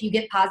stomach. If you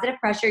get positive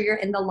pressure, you're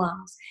in the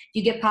lungs.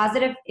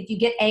 If you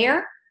get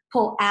air,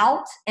 pull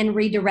out and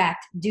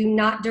redirect. Do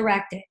not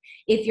direct it.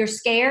 If you're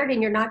scared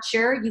and you're not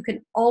sure, you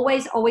can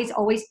always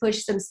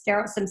push some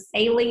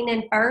saline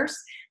in first,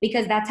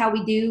 because that's how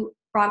we do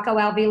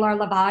bronchoalveolar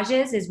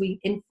lavages, is we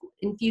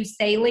infuse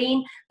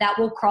saline. That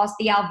will cross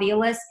the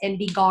alveolus and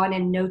be gone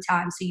in no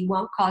time, so you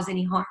won't cause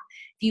any harm.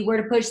 If you were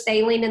to push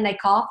saline and they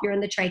cough, you're in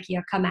the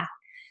trachea, come out.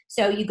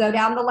 So you go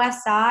down the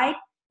left side,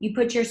 you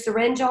put your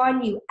syringe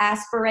on, you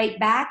aspirate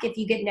back. If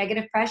you get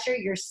negative pressure,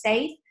 you're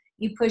safe.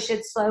 You push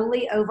it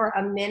slowly over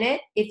a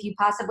minute if you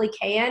possibly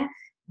can.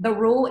 The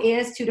rule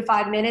is 2 to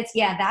 5 minutes.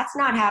 Yeah, that's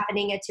not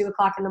happening at 2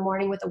 o'clock in the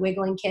morning with a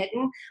wiggling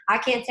kitten. I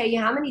can't tell you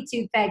how many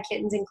tube-fed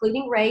kittens,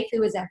 including Rafe,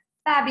 who is a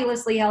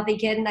fabulously healthy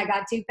kitten, that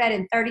got tube-fed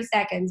in 30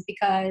 seconds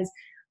because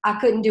I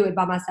couldn't do it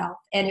by myself,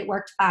 and it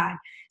worked fine.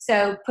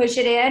 So push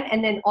it in,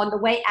 and then on the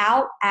way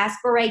out,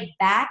 aspirate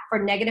back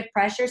for negative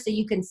pressure so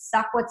you can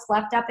suck what's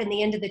left up in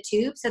the end of the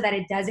tube so that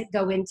it doesn't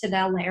go into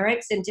the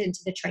larynx, into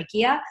the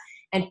trachea,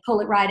 and pull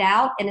it right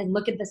out. And then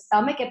look at the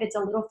stomach. If it's a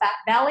little fat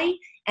belly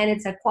and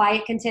it's a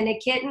quiet, contented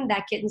kitten,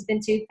 that kitten's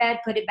been tube fed,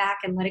 put it back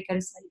and let it go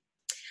to sleep.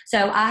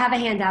 So I have a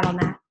handout on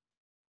that.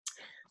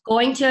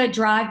 Going to a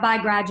drive-by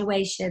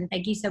graduation.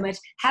 Thank you so much.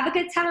 Have a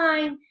good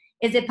time.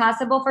 Is it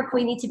possible for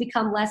Queenie to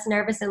become less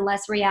nervous and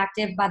less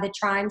reactive by the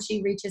time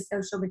she reaches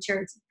social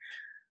maturity?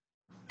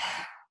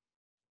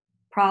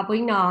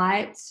 Probably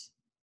not.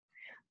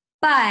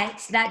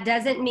 But that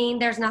doesn't mean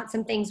there's not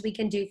some things we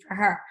can do for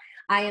her.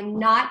 I am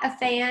not a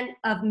fan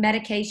of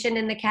medication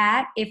in the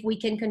cat if we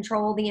can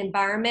control the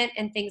environment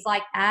and things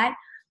like that.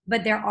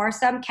 But there are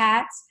some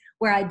cats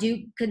where I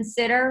do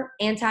consider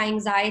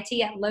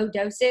anti-anxiety at low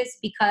doses,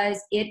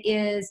 because it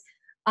is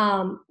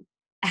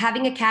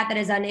having a cat that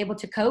is unable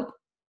to cope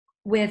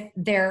with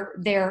their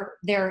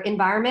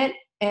environment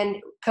and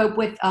cope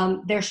with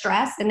their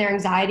stress and their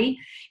anxiety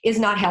is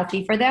not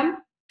healthy for them.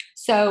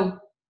 So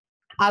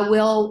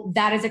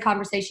that is a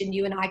conversation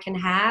you and I can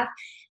have.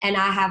 And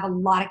I have a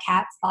lot of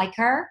cats like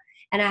her.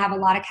 And I have a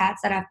lot of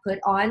cats that I've put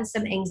on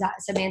some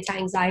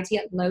anti-anxiety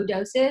at low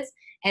doses,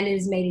 and it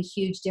has made a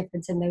huge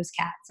difference in those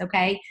cats.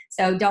 Okay.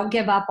 So don't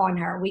give up on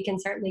her. We can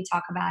certainly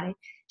talk about it.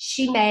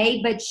 She may,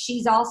 but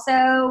she's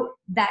also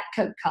that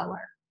coat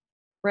color.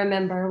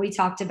 Remember, we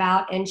talked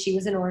about, and she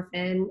was an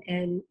orphan,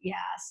 and yeah,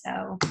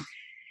 so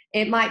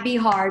it might be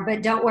hard,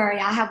 but don't worry.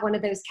 I have one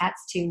of those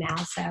cats too now.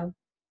 So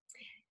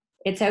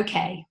it's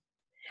okay.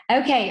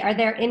 Okay, are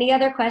there any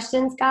other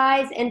questions,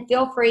 guys? And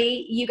feel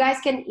free, you guys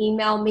can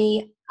email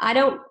me.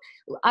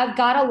 I've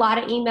got a lot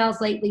of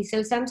emails lately,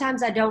 so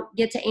sometimes I don't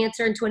get to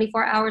answer in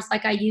 24 hours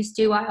like I used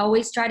to. I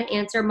always try to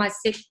answer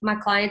my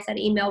clients that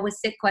email with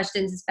sick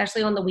questions,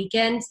 especially on the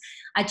weekends.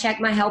 I check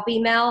my help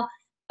email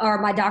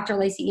or my Dr.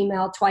 Lacie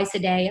email twice a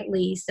day at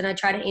least, and I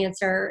try to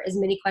answer as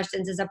many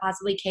questions as I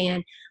possibly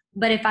can.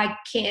 But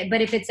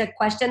if it's a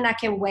question that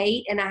can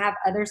wait and I have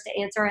others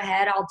to answer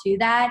ahead, I'll do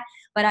that.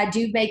 But I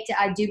do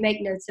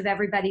make notes of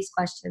everybody's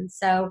questions.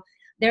 So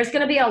there's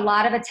going to be a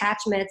lot of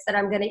attachments that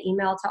I'm going to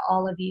email to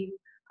all of you.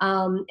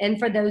 And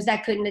for those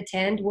that couldn't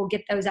attend, we'll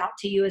get those out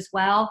to you as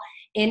well.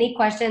 Any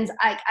questions?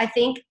 I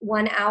think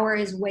 1 hour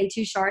is way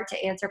too short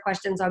to answer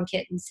questions on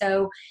kittens.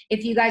 So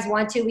if you guys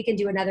want to, we can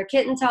do another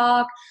kitten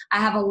talk. I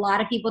have a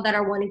lot of people that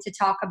are wanting to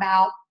talk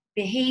about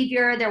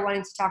behavior. They're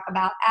wanting to talk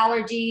about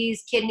allergies,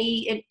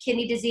 kidney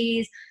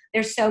disease.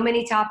 There's so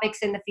many topics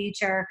in the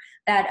future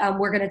that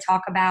we're going to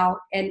talk about.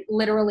 And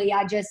literally,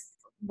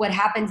 what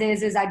happens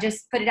is I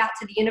just put it out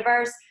to the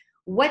universe.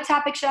 What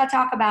topic should I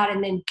talk about?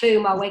 And then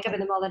boom, I wake up in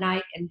the middle of the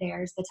night and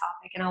there's the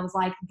topic. And I was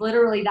like,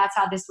 literally, that's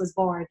how this was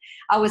born.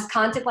 I was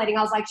contemplating.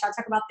 I was like, should I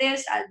talk about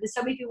this?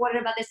 So many people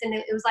wanted about this. And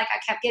it was like, I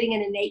kept getting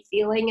an innate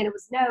feeling, and it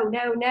was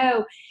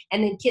no.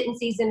 And then kitten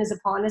season is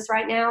upon us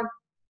right now.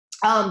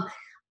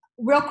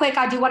 Real quick,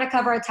 I do want to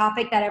cover a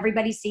topic that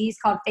everybody sees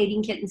called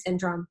fading kitten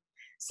syndrome.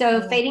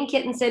 So fading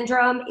kitten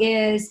syndrome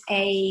is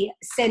a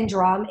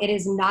syndrome. It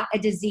is not a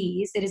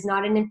disease. It is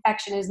not an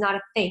infection. It is not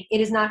a thing.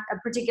 It is not a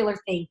particular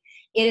thing.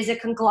 It is a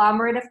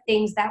conglomerate of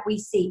things that we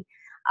see.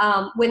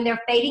 When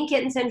they're fading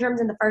kitten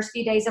syndromes in the first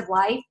few days of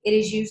life, it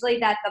is usually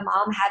that the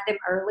mom had them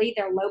early.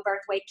 They're low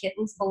birth weight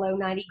kittens, below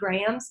 90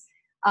 grams.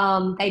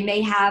 They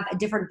may have a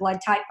different blood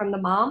type from the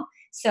mom.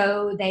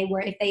 So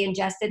if they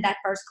ingested that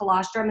first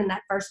colostrum and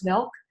that first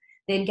milk,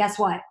 then guess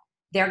what?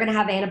 They're going to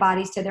have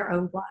antibodies to their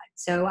own blood.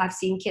 So I've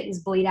seen kittens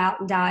bleed out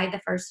and die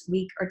the first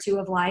week or two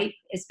of life,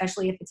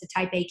 especially if it's a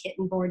type A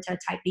kitten born to a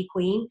type B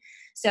queen.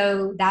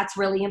 So that's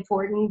really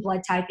important.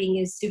 Blood typing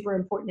is super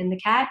important in the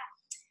cat.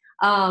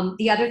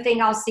 The other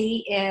thing I'll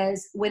see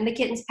is when the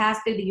kittens pass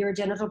through the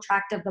urogenital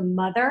tract of the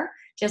mother,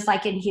 just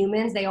like in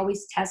humans, they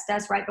always test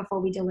us right before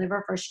we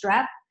deliver for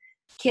strep.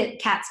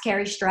 Cats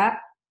carry strep,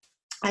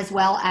 as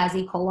well as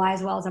E. coli,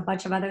 as well as a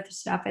bunch of other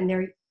stuff in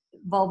their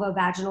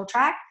vulvovaginal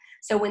tract.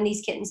 So when these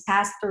kittens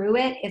pass through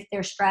it, if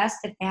they're stressed,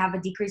 if they have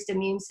a decreased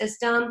immune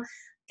system,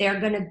 they're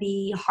going to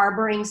be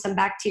harboring some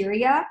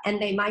bacteria,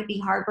 and they might be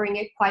harboring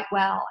it quite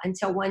well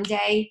until one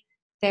day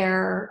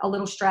they're a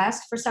little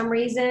stressed for some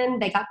reason.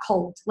 They got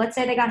cold. Let's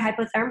say they got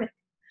hypothermic,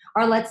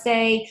 or let's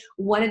say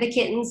one of the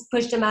kittens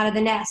pushed them out of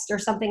the nest or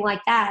something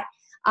like that.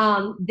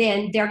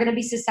 Then they're going to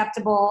be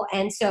susceptible.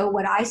 And so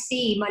what I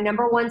see, my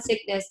number one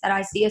sickness that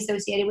I see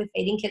associated with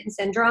fading kitten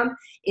syndrome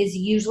is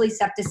usually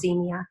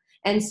septicemia.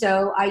 And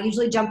so I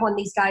usually jump on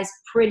these guys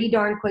pretty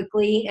darn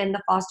quickly, and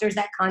the fosters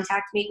that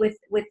contact me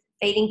with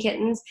fading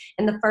kittens.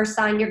 And the first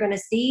sign you're going to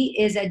see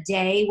is a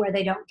day where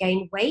they don't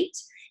gain weight.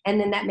 And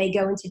then that may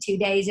go into 2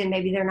 days, and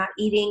maybe they're not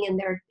eating, and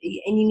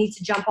you need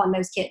to jump on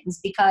those kittens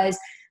because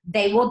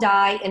they will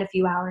die in a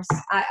few hours.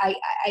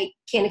 I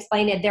can't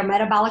explain it. Their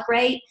metabolic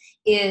rate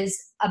is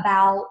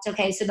about,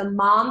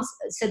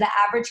 so the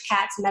average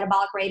cat's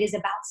metabolic rate is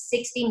about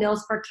 60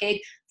 mils per kg,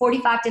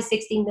 45 to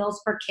 60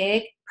 mils per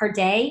kg per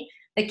day.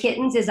 The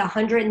kittens is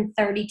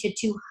 130 to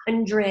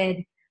 200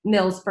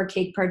 mils per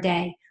kg per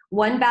day.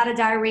 One bout of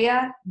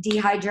diarrhea,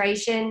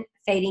 dehydration,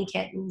 fading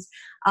kittens.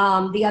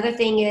 The other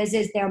thing is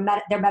their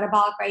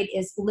metabolic rate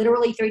is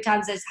literally 3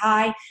 times as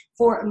high,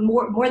 for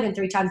more than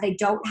 3 times. They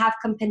don't have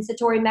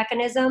compensatory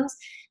mechanisms.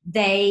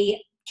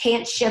 They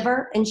can't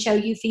shiver and show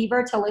you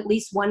fever till at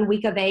least 1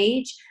 week of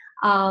age.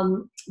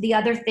 The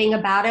other thing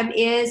about them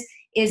is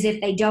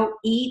if they don't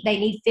eat, they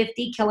need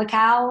 50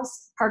 kilocalories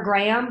per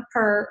gram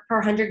per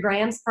 100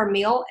 grams per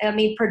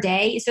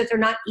day. So if they're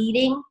not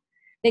eating,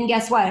 then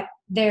guess what?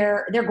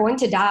 They're going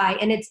to die.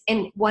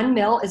 And 1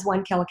 meal is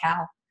 1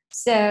 kilocal.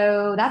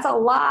 So that's a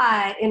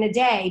lot in a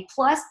day,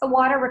 plus the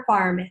water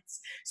requirements.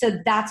 So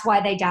that's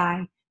why they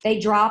die. They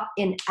drop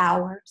in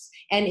hours.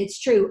 And it's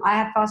true. I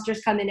have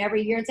fosters come in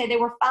every year and say they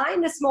were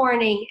fine this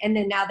morning, and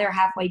then now they're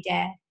halfway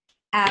dead.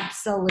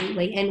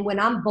 Absolutely. And when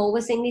I'm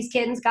bolusing these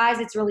kittens, guys,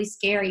 it's really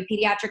scary.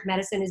 Pediatric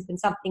medicine has been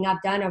something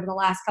I've done over the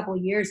last couple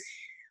of years.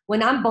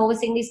 When I'm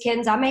bolusing these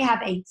kittens, I may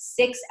have a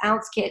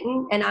 6-ounce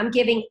kitten and I'm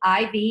giving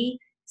IV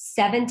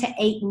 7 to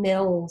 8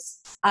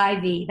 mils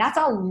IV. That's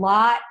a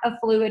lot of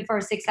fluid for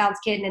a 6-ounce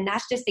kitten. And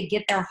that's just to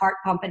get their heart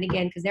pumping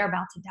again because they're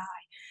about to die.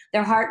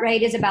 Their heart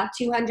rate is about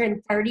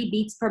 230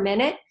 beats per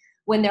minute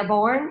when they're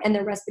born, and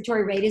their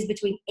respiratory rate is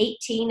between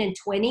 18 and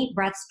 20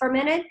 breaths per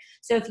minute.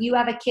 So if you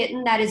have a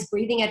kitten that is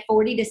breathing at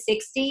 40 to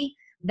 60,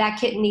 that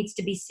kitten needs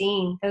to be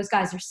seen. Those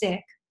guys are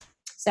sick.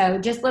 So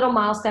just little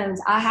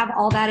milestones. I have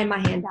all that in my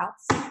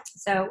handouts.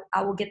 So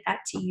I will get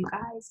that to you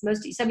guys.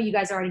 Some of you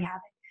guys already have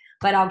it,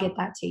 but I'll get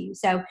that to you.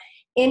 So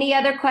any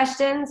other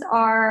questions,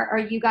 or are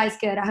you guys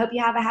good? I hope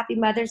you have a happy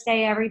Mother's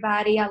Day,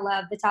 everybody. I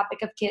love the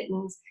topic of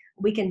kittens.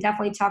 We can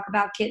definitely talk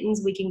about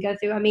kittens. We can go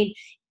through,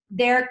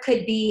 there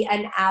could be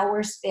an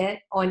hour spent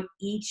on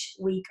each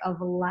week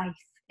of life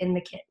in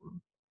the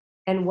kitten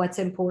and what's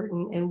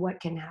important and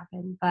what can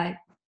happen. But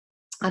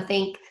I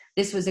think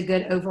this was a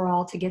good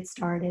overall to get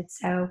started.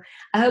 So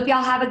I hope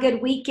y'all have a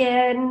good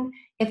weekend.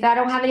 If I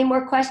don't have any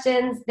more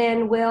questions,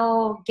 then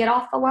we'll get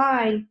off the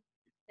line.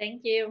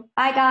 Thank you.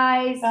 Bye,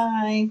 guys.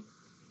 Bye.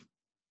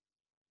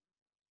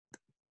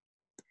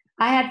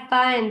 I had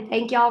fun.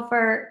 Thank y'all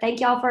for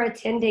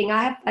attending.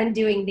 I have fun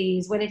doing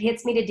these. When it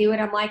hits me to do it,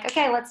 I'm like,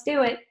 okay, let's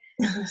do it.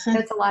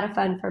 It's a lot of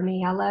fun for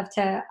me. I love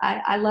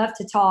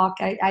to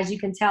talk. As you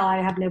can tell, I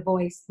have no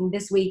voice. And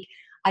this week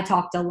I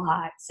talked a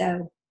lot.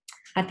 So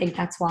I think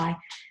that's why.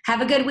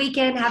 Have a good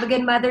weekend. Have a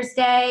good Mother's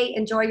Day.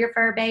 Enjoy your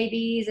fur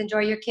babies.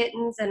 Enjoy your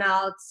kittens. And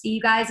I'll see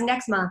you guys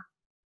next month.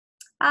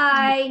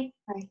 Bye.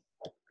 Bye.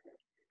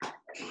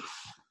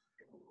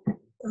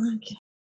 Okay.